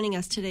for joining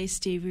us today,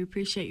 Steve. We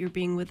appreciate your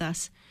being with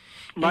us.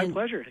 My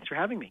pleasure. Thanks for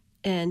having me.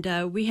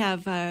 And we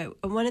have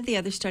one of the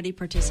other study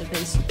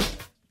participants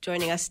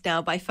joining us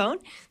now by phone.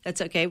 That's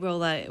okay.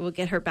 We'll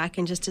get her back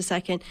in just a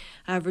second.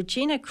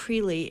 Regina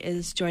Creeley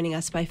is joining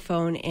us by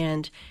phone,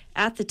 and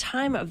at the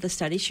time of the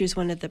study, she was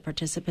one of the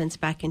participants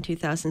back in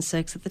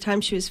 2006. At the time,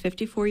 she was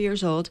 54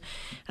 years old,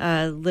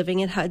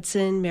 living in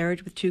Hudson,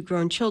 married with 2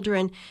 grown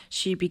children.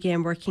 She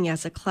began working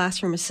as a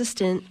classroom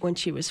assistant when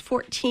she was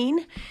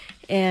 14,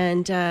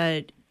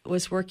 and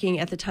was working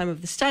at the time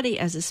of the study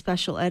as a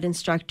special ed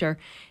instructor,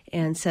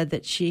 and said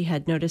that she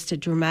had noticed a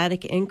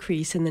dramatic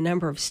increase in the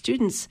number of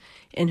students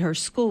in her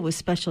school with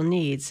special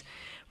needs.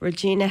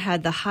 Regina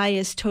had the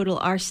highest total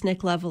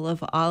arsenic level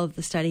of all of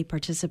the study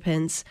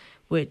participants,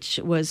 which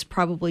was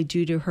probably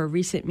due to her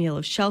recent meal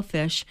of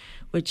shellfish,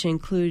 which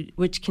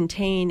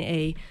contain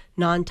a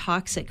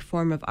non-toxic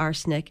form of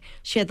arsenic.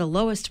 She had the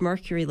lowest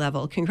mercury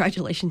level.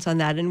 Congratulations on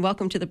that, and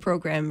welcome to the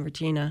program,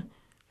 Regina.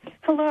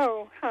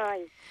 Hello.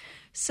 Hi.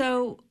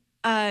 So,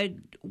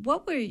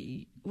 what were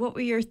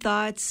your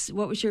thoughts?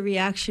 What was your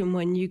reaction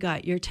when you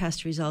got your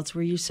test results?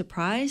 Were you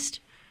surprised?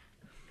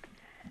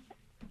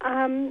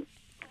 I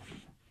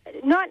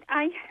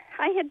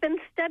had been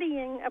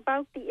studying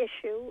about the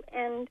issue,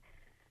 and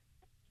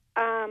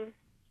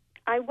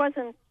I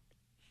wasn't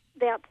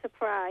that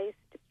surprised.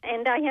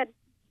 And I had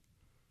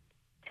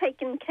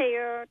taken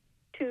care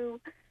to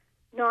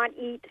not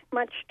eat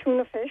much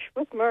tuna fish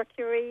with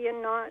mercury,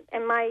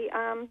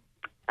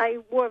 I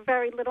wore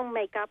very little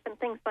makeup and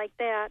things like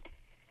that.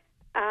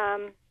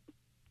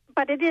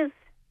 But it is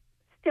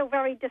still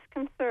very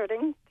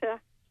disconcerting to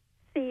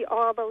see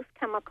all those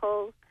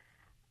chemicals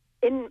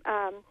in,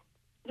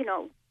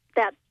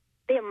 that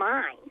they're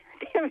mine.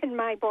 They're in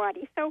my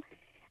body. So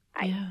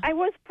I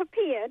was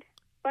prepared,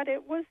 but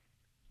it was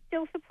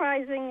still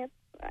surprising. It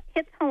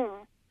hits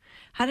home.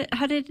 How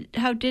did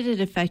it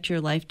affect your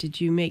life? Did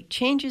you make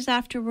changes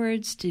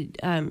afterwards?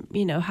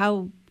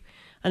 How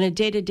on a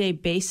day-to-day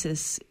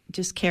basis,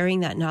 just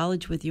carrying that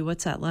knowledge with you,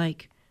 what's that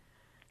like?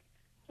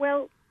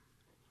 Well,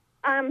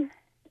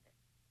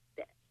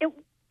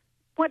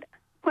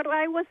 what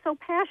I was so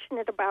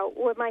passionate about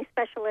were my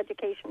special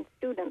education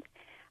students.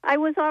 I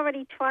was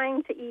already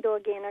trying to eat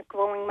organic,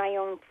 growing my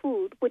own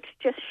food, which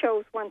just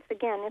shows once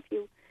again, if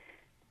you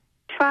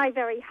try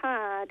very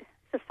hard,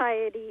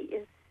 society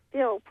is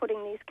still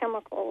putting these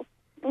chemicals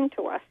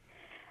into us.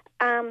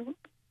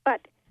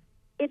 But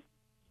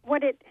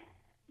what it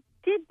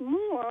did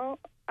more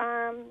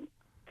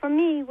for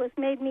me was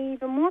made me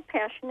even more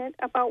passionate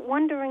about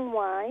wondering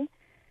why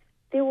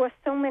there were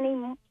so many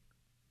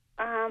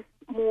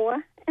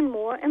more and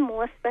more and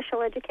more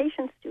special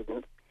education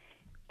students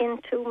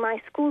into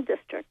my school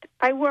district.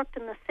 I worked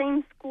in the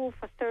same school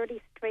for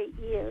 30 straight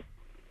years,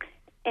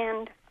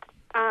 and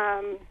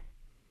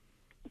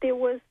there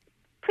was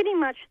pretty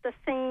much the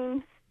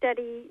same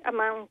steady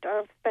amount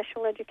of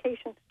special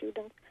education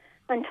students.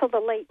 until the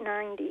late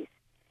 90s.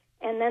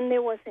 And then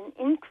there was an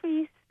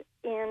increase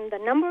in the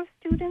number of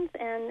students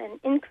and an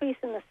increase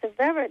in the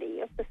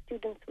severity of the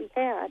students we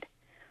had,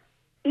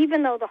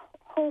 even though the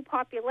whole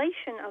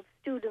population of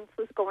students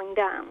was going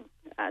down.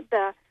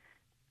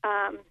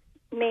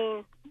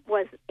 Maine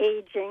was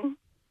aging.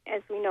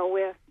 As we know,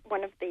 we're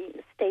one of the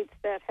states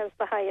that has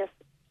the highest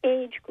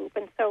age group,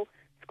 and so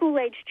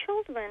school-age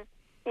children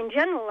in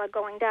general are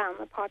going down,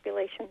 the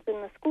populations in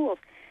the schools.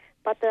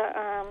 But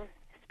the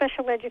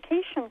special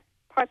education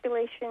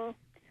population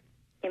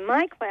in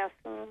my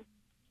classroom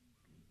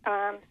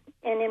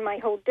and in my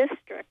whole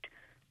district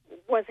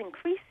was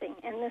increasing,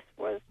 and this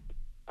was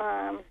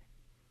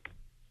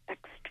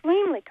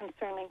extremely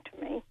concerning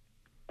to me.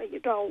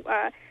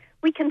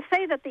 We can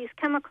say that these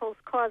chemicals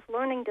cause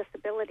learning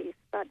disabilities,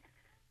 but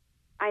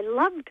I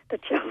loved the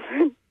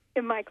children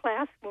in my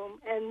classroom,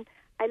 and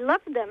I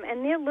loved them,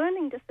 and their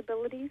learning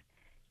disabilities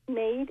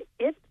made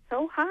it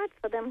so hard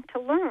for them to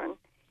learn.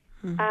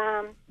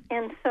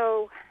 And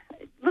so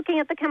looking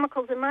at the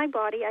chemicals in my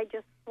body, I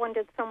just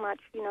wondered so much,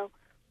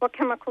 what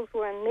chemicals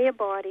were in their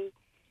body.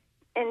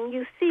 And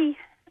you see,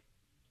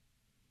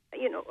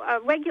 a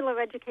regular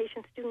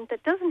education student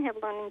that doesn't have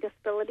learning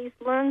disabilities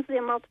learns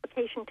their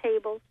multiplication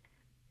tables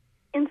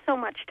in so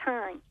much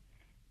time.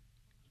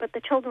 But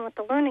the children with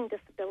the learning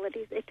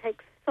disabilities, it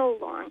takes so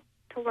long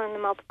to learn the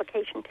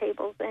multiplication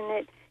tables, and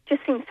it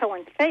just seems so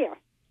unfair.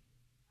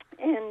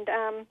 And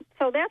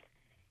so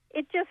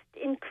it just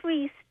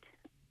increased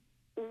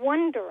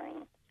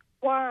wondering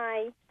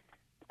why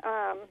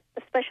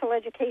the special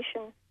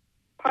education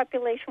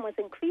population was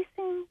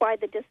increasing, why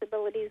the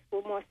disabilities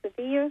were more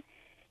severe,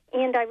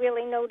 and I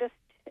really noticed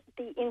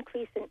the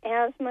increase in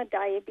asthma,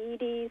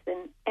 diabetes,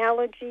 and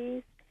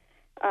allergies.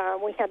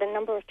 We had a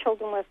number of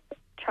children with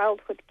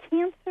childhood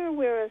cancer,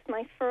 whereas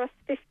my first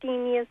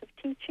 15 years of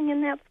teaching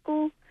in that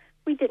school,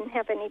 we didn't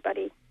have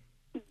anybody,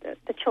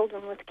 the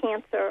children with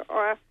cancer,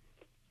 or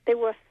they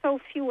were so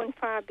few and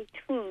far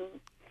between.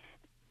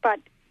 But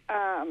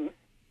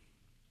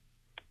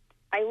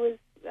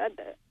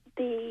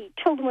the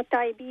children with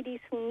diabetes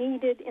who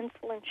needed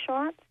insulin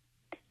shots,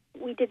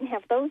 we didn't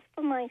have those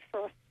for my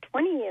first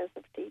 20 years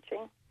of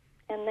teaching.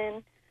 And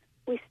then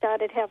we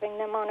started having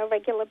them on a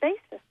regular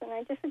basis. And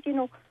I just said,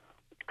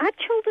 our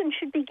children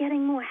should be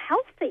getting more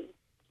healthy.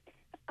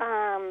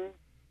 And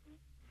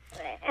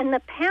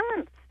the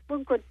parents were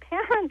good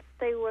parents.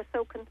 They were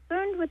so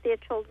concerned with their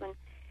children.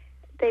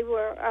 They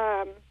were,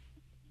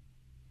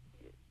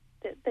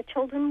 the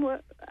children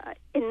were,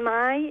 in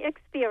my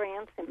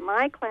experience, in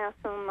my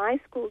classroom, my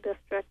school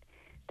district,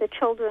 the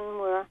children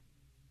were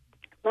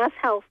less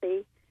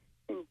healthy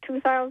in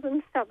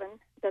 2007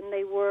 than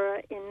they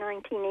were in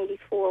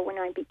 1984 when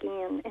I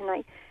began.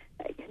 And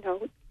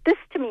this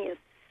to me is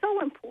so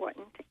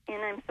important,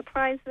 and I'm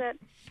surprised that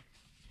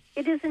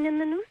it isn't in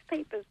the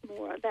newspapers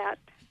more, that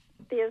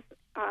there's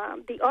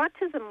the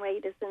autism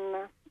rate is in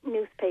the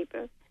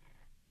newspapers.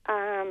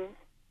 And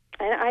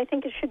I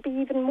think it should be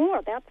even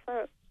more. That's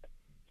a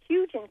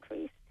huge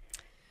increase.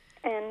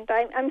 And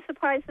I'm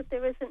surprised that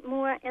there isn't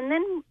more. And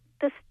then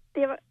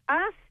there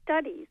are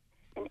studies,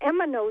 and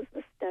Emma knows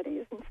the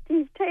studies, and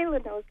Steve Taylor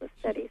knows the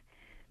studies.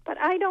 But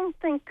I don't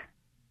think,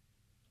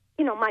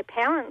 my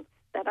parents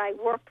that I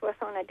worked with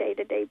on a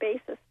day-to-day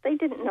basis, they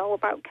didn't know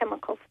about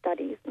chemical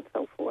studies and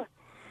so forth.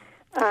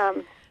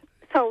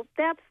 So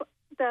that's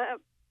the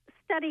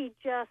study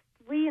just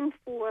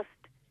reinforced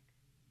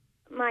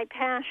my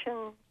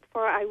passion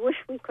for I wish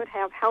we could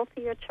have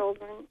healthier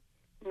children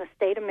in the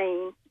state of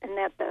Maine, and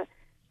that the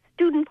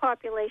student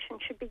population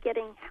should be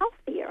getting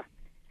healthier,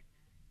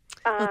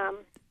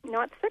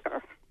 not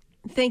sicker.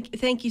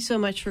 Thank you so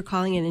much for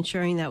calling in and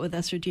sharing that with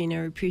us,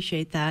 Regina. I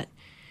appreciate that.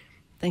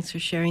 Thanks for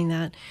sharing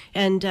that.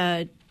 And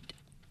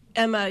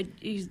Emma,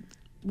 you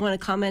want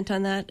to comment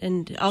on that?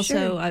 And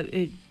also, Sure.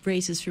 It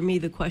raises for me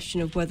the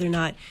question of whether or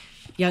not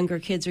younger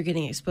kids are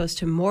getting exposed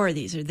to more of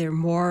these. Are there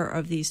more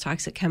of these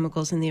toxic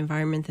chemicals in the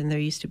environment than there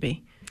used to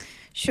be?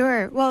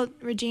 Sure. Well,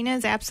 Regina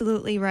is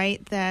absolutely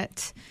right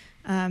that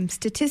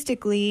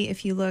statistically,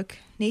 if you look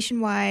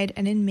nationwide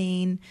and in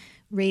Maine,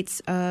 rates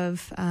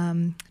of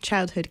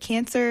childhood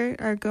cancer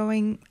are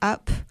going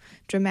up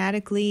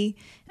dramatically.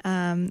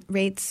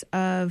 Rates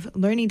of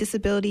learning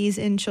disabilities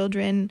in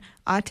children,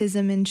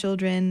 autism in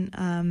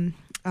children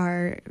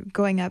are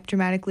going up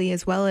dramatically,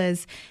 as well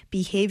as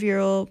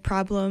behavioral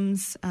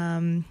problems,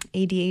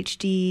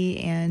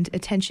 ADHD and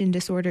attention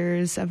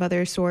disorders of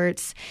other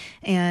sorts,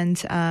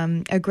 and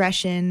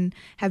aggression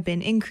have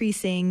been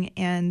increasing,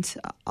 and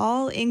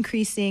all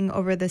increasing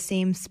over the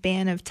same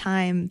span of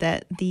time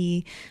that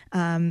the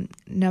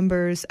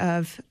numbers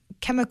of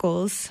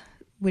chemicals,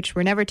 which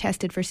were never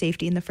tested for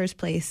safety in the first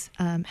place,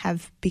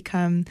 have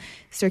become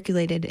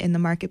circulated in the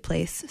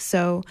marketplace.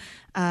 So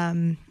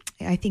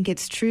I think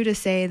it's true to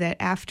say that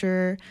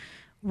after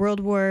World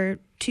War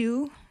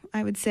II,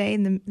 I would say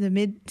in the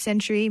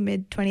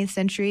mid-20th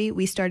century,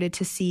 we started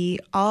to see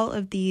all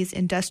of these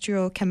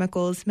industrial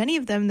chemicals, many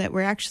of them that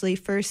were actually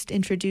first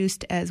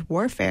introduced as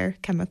warfare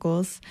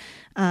chemicals,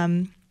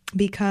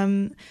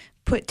 become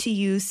put to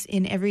use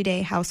in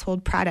everyday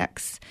household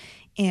products.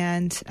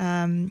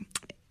 And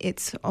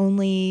it's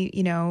only,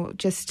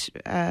 just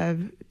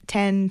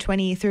 10,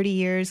 20, 30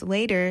 years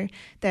later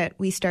that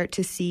we start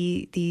to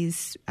see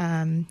these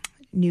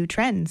new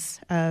trends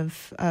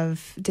of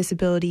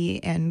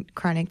disability and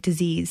chronic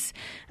disease.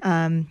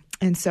 And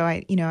so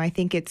I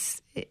think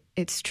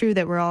it's true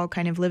that we're all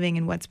kind of living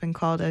in what's been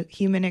called a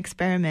human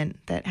experiment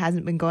that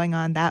hasn't been going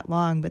on that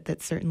long, but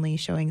that's certainly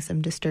showing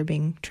some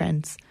disturbing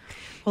trends.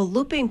 Well,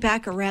 looping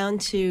back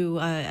around to,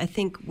 I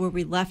think, where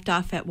we left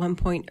off at one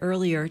point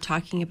earlier,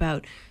 talking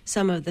about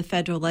some of the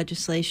federal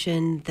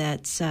legislation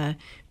that's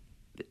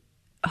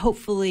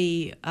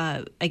hopefully,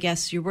 I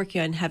guess, you're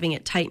working on having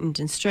it tightened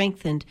and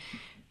strengthened.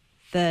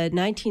 The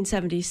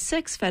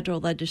 1976 federal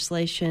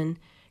legislation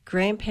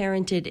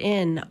grandparented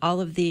in all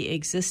of the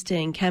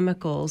existing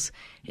chemicals,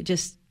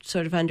 just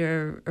sort of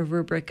under a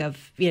rubric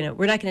of,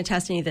 we're not going to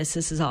test any of this.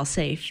 This is all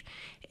safe.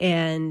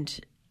 And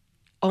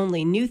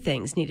only new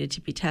things needed to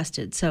be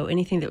tested. So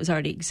anything that was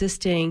already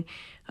existing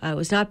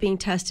was not being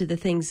tested. The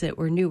things that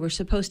were new were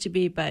supposed to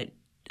be, but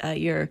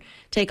your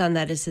take on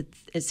that is that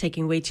it's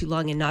taking way too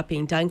long and not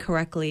being done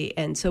correctly.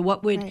 And so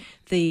what would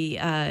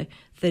the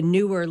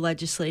newer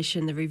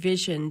legislation, the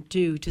revision,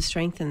 do to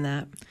strengthen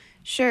that?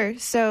 Sure.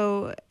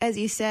 So, as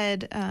you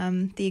said,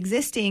 the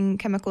existing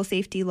chemical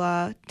safety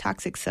law,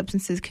 Toxic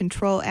Substances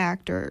Control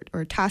Act, or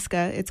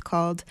TSCA, it's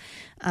called,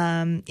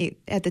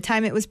 at the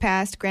time it was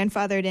passed,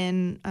 grandfathered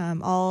in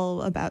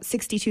all about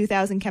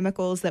 62,000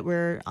 chemicals that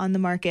were on the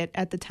market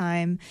at the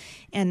time.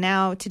 And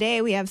now,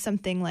 today, we have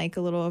something like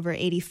a little over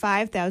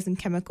 85,000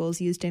 chemicals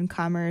used in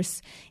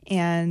commerce.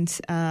 And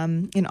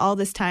in all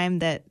this time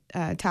that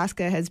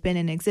TSCA has been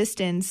in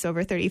existence,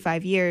 over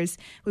 35 years,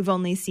 we've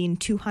only seen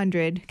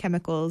 200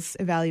 chemicals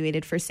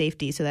evaluated for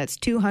safety. So that's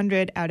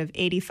 200 out of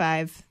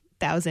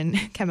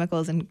 85,000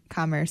 chemicals in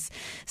commerce.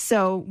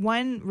 So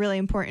one really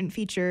important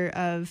feature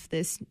of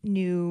this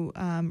new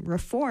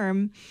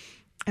reform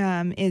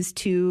is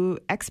to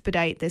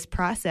expedite this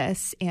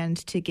process and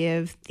to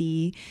give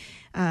the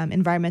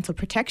Environmental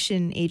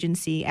Protection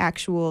Agency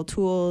actual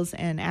tools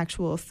and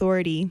actual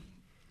authority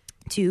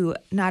to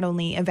not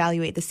only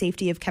evaluate the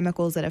safety of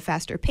chemicals at a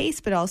faster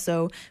pace, but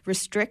also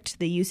restrict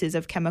the uses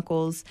of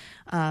chemicals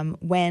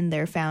when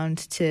they're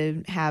found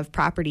to have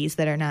properties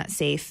that are not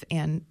safe.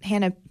 And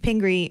Hannah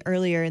Pingree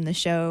earlier in the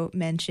show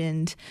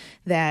mentioned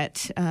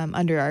that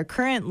under our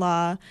current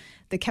law,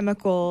 the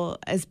chemical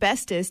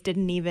asbestos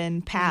didn't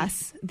even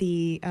pass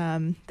the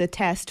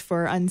test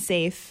for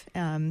unsafe,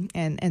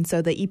 and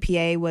so the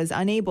EPA was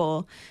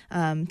unable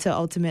to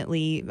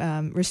ultimately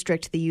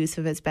restrict the use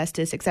of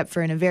asbestos, except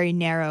for in a very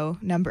narrow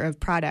number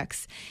of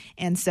products.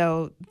 And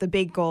so the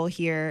big goal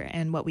here,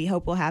 and what we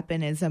hope will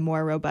happen, is a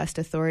more robust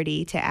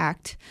authority to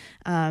act.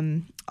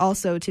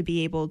 Also, to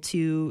be able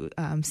to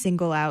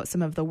single out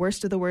some of the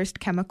worst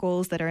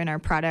chemicals that are in our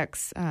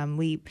products.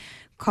 We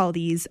call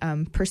these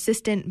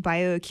persistent,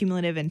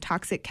 bioaccumulative, and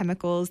toxic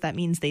chemicals. That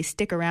means they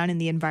stick around in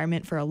the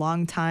environment for a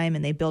long time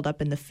and they build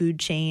up in the food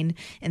chain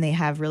and they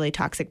have really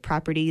toxic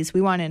properties.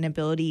 We want an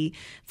ability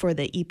for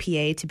the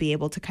EPA to be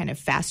able to kind of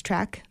fast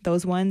track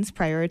those ones,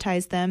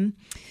 prioritize them.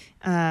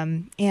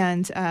 And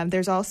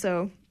there's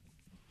also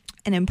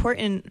an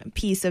important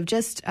piece of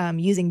just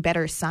using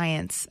better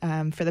science.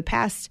 For the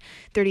past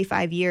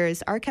 35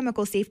 years, our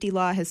chemical safety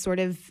law has sort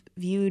of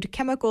viewed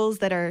chemicals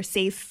that are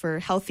safe for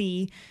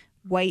healthy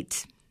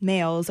white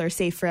males are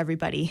safe for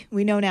everybody.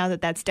 We know now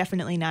that that's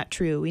definitely not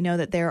true. We know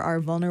that there are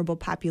vulnerable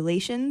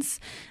populations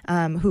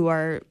who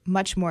are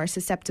much more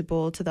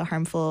susceptible to the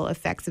harmful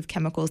effects of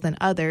chemicals than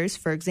others.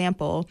 For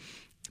example,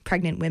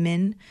 pregnant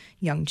women,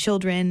 young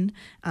children,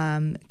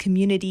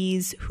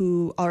 communities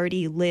who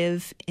already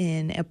live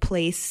in a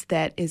place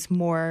that is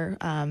more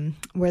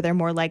where they're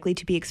more likely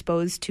to be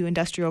exposed to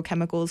industrial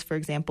chemicals. For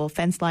example,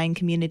 fence-line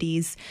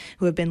communities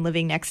who have been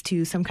living next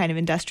to some kind of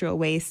industrial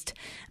waste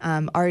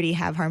already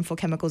have harmful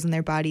chemicals in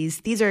their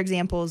bodies. These are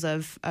examples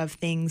of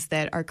things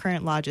that our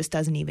current law just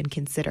doesn't even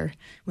consider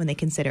when they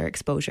consider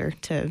exposure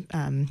to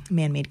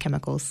man-made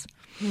chemicals.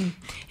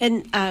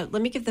 And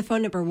let me give the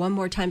phone number one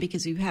more time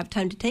because we have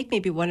time to take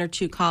maybe one or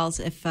two calls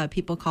if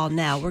people call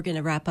now. We're going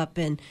to wrap up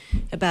in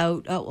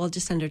about,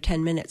 just under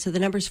 10 minutes. So the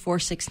number is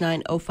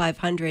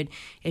 469-0500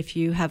 if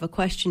you have a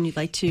question you'd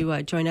like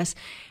to join us.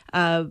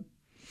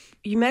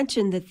 You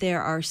mentioned that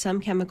there are some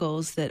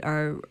chemicals that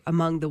are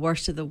among the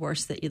worst of the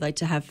worst that you'd like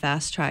to have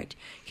fast-tracked.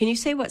 Can you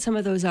say what some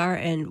of those are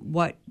and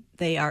what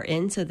they are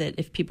in so that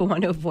if people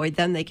want to avoid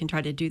them, they can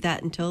try to do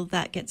that until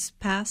that gets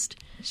passed?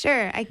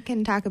 Sure. I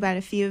can talk about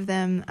a few of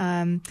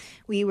them.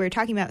 We were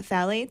talking about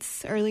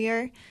phthalates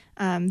earlier.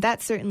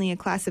 That's certainly a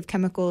class of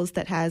chemicals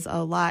that has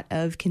a lot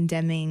of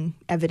condemning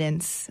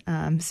evidence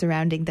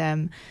surrounding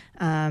them.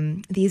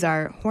 These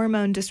are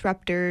hormone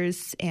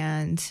disruptors,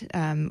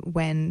 and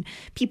when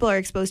people are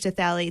exposed to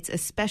phthalates,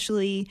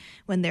 especially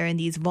when they're in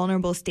these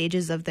vulnerable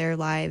stages of their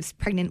lives,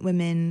 pregnant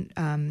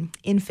women,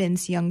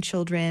 infants, young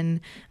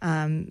children,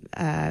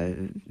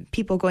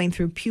 people going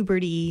through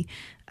puberty,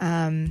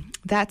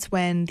 that's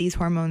when these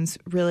hormones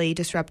really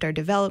disrupt our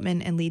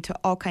development and lead to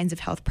all kinds of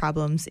health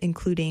problems,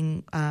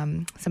 including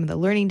some of the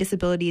learning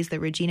disabilities that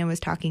Regina was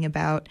talking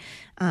about,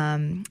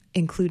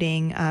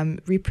 including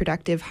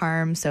reproductive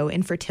harm, so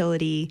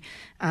infertility.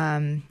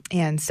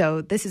 And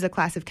so this is a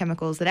class of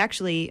chemicals that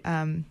actually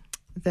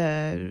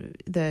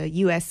the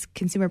U.S.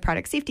 Consumer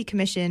Product Safety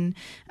Commission,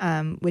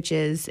 which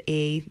is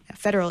a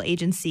federal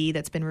agency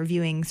that's been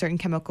reviewing certain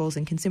chemicals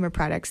in consumer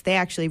products, they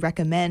actually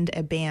recommend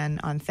a ban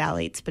on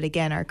phthalates. But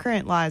again, our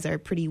current laws are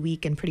pretty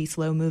weak and pretty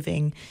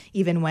slow-moving,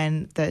 even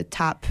when the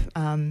top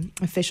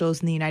officials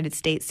in the United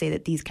States say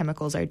that these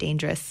chemicals are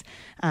dangerous.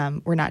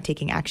 We're not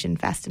taking action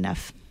fast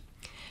enough.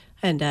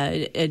 And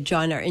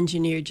John, our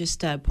engineer,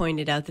 just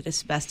pointed out that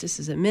asbestos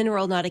is a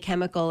mineral, not a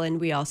chemical, and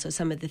we also,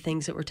 some of the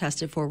things that we're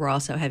tested for were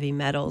also heavy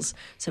metals,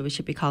 so we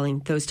should be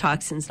calling those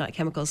toxins, not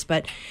chemicals.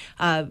 But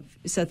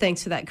so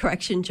thanks for that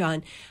correction,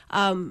 John.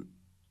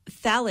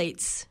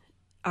 Phthalates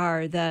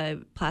are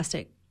the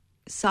plastic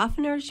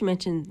softeners. You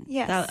mentioned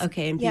yes.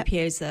 Okay, and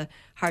BPA is the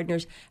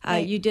hardeners.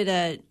 Right. You did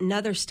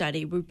another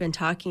study we've been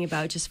talking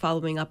about, just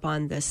following up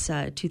on this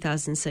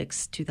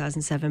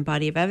 2006-2007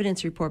 body of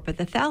evidence report, but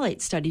the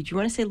phthalate study, do you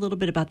want to say a little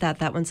bit about that?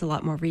 That one's a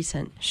lot more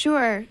recent.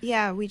 Sure.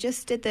 Yeah, we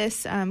just did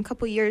this a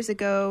couple years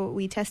ago.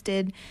 We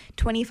tested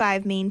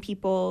 25 Maine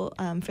people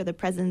for the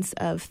presence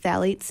of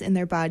phthalates in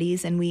their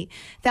bodies, and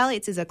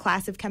phthalates is a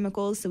class of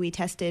chemicals, so we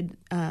tested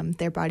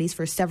their bodies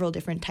for several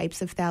different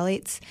types of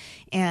phthalates.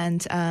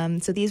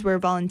 And so these were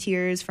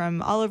volunteers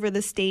from all over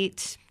the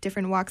state,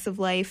 different walks of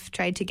life,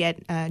 tried to get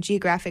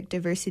geographic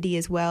diversity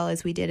as well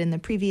as we did in the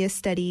previous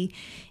study.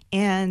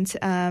 And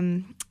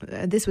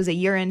this was a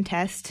urine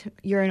test.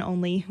 Urine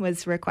only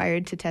was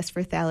required to test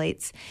for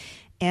phthalates.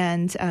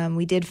 And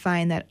we did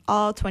find that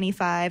all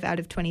 25 out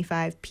of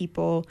 25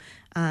 people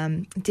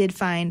did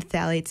find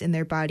phthalates in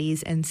their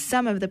bodies, and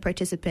some of the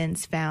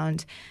participants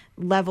found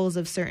levels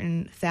of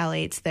certain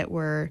phthalates that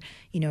were,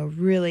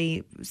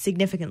 really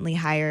significantly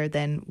higher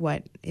than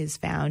what is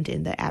found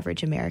in the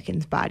average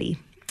American's body.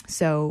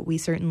 So we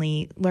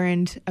certainly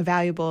learned a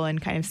valuable and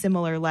kind of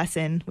similar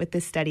lesson with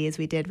this study as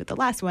we did with the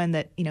last one,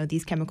 that,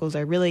 these chemicals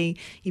are really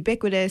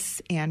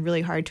ubiquitous and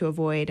really hard to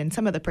avoid. And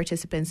some of the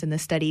participants in the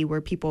study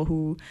were people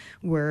who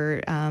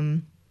were,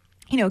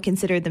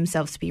 considered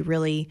themselves to be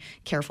really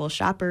careful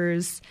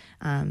shoppers,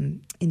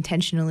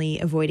 intentionally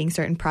avoiding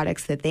certain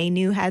products that they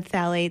knew had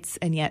phthalates,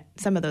 and yet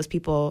some of those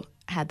people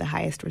had the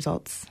highest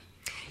results.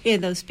 Yeah,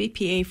 those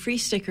BPA-free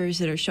stickers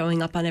that are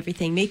showing up on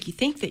everything make you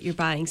think that you're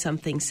buying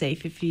something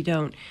safe if you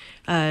don't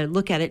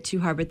look at it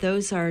too hard. But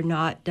those are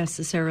not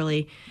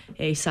necessarily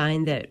a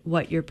sign that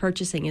what you're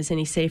purchasing is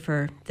any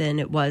safer than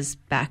it was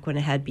back when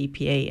it had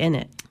BPA in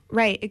it.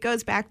 Right. It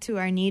goes back to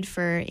our need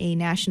for a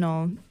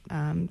national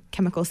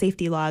chemical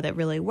safety law that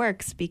really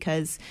works,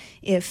 because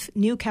if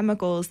new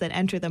chemicals that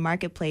enter the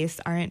marketplace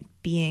aren't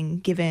being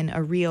given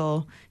a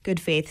real good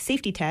faith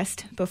safety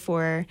test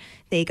before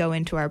they go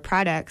into our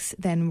products,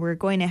 then we're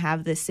going to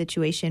have this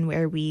situation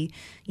where we,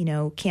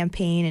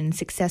 campaign and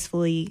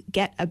successfully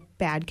get a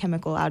bad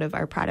chemical out of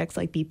our products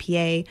like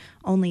BPA,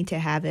 only to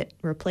have it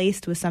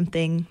replaced with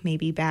something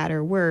maybe bad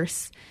or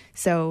worse.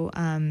 So,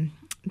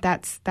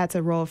 that's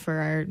a role for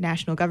our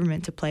national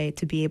government to play,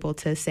 to be able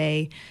to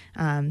say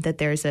that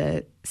there's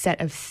a set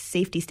of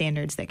safety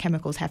standards that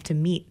chemicals have to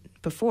meet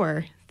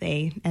before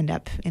they end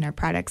up in our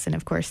products and,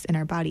 of course, in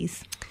our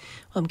bodies.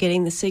 Well, I'm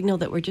getting the signal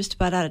that we're just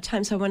about out of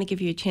time, so I want to give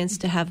you a chance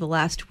to have the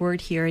last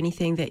word here.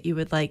 Anything that you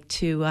would like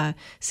to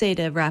say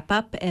to wrap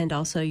up, and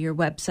also your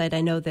website. I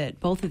know that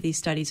both of these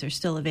studies are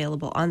still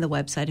available on the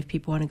website if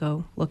people want to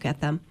go look at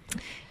them.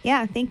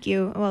 Yeah, thank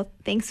you. Well,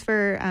 thanks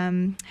for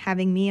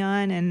having me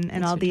on,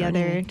 and all the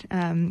other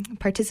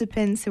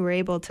participants who were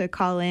able to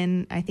call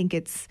in. I think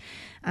it's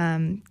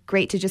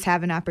great to just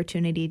have an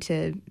opportunity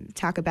to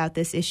talk about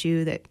this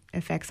issue that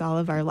affects all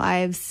of our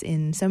lives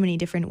in so many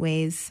different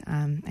ways.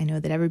 I know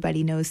that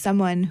everybody knows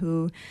someone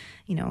who,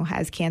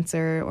 has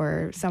cancer,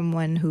 or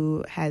someone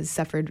who has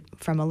suffered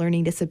from a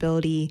learning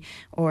disability,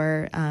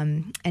 or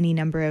any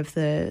number of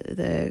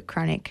the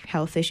chronic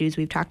health issues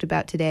we've talked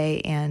about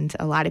today. And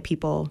a lot of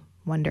people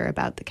wonder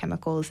about the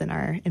chemicals in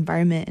our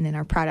environment and in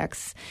our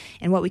products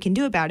and what we can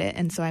do about it.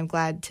 And so I'm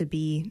glad to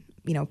be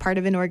part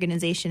of an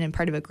organization and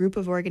part of a group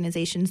of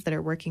organizations that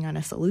are working on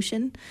a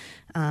solution.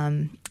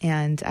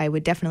 And I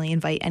would definitely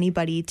invite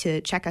anybody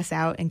to check us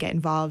out and get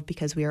involved,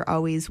 because we are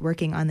always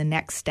working on the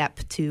next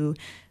step to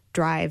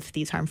drive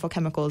these harmful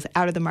chemicals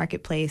out of the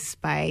marketplace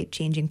by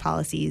changing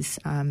policies.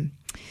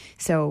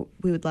 So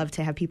we would love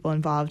to have people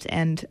involved.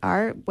 And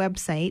our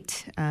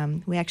website,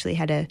 we actually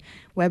had a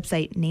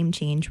website name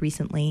change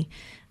recently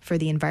for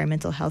the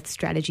Environmental Health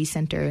Strategy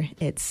Center.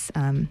 It's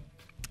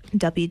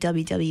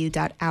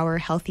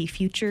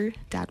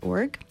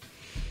www.ourhealthyfuture.org.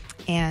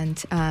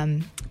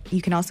 And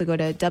you can also go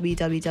to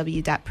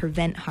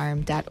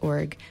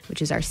www.preventharm.org,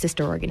 which is our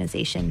sister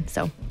organization.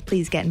 So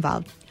please get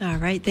involved. All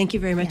right. Thank you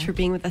very much for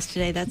being with us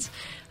today. That's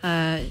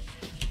Emma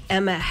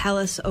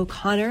Hallis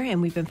O'Connor,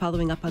 and we've been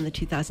following up on the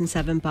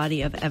 2007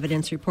 Body of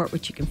Evidence report,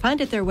 which you can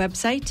find at their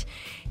website.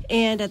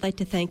 And I'd like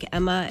to thank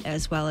Emma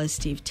as well as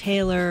Steve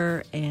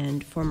Taylor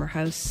and former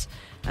House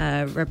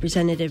Maine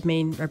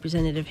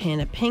Representative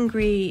Hannah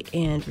Pingree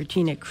and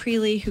Regina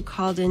Creeley, who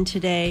called in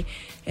today,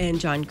 and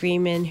John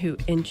Greenman, who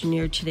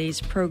engineered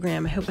today's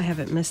program. I hope I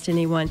haven't missed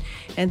anyone.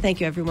 And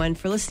thank you, everyone,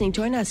 for listening.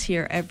 Join us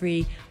here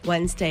every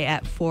Wednesday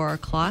at 4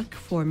 o'clock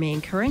for Maine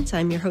Currents.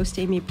 I'm your host,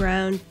 Amy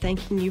Brown,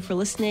 thanking you for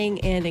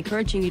listening and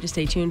encouraging you to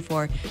stay tuned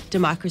for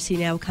Democracy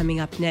Now! Coming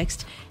up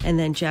next, and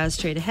then Jazz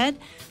Straight Ahead.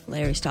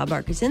 Larry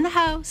Stahlbark is in the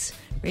house,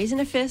 raising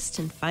a fist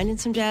and finding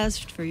some jazz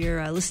for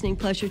your listening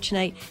pleasure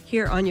tonight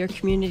here on your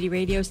community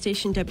radio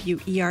station,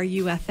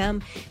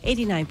 WERU-FM,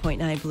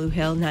 89.9 Blue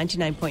Hill,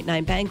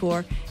 99.9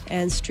 Bangor,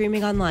 and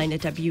streaming online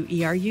at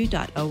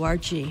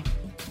WERU.org.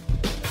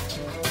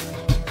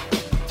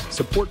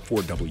 Support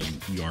for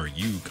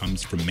WERU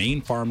comes from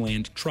Maine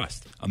Farmland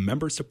Trust, a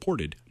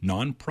member-supported,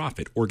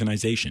 non-profit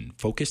organization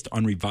focused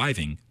on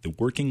reviving the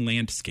working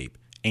landscape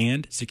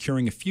and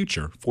securing a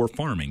future for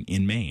farming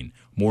in Maine.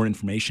 More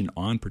information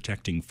on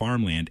protecting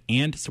farmland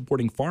and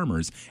supporting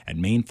farmers at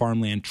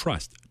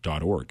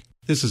mainfarmlandtrust.org.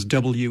 This is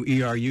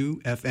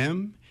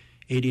WERU-FM,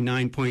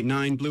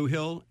 89.9 Blue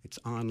Hill. It's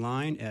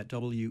online at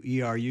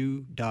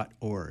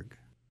weru.org.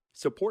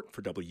 Support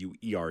for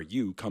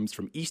WERU comes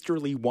from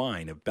Easterly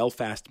Wine of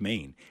Belfast,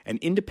 Maine, an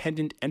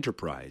independent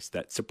enterprise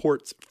that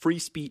supports free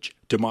speech,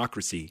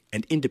 democracy,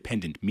 and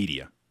independent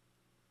media.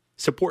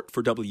 Support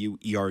for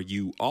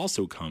WERU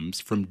also comes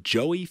from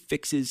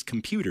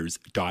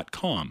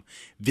joeyfixescomputers.com,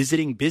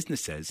 visiting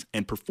businesses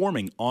and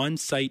performing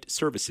on-site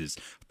services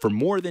for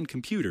more than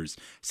computers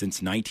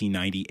since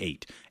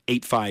 1998.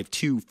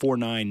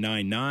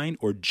 852-4999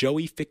 or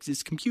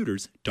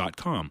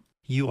joeyfixescomputers.com.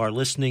 You are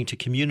listening to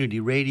Community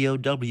Radio,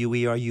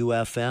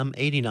 WERU-FM,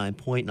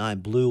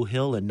 89.9 Blue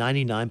Hill and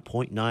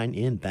 99.9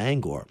 in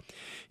Bangor.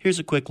 Here's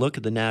a quick look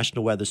at the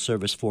National Weather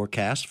Service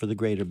forecast for the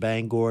greater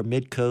Bangor,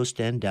 Mid-Coast,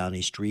 and Down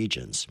East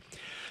regions.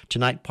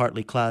 Tonight,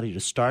 partly cloudy to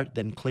start,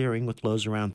 then clearing with lows around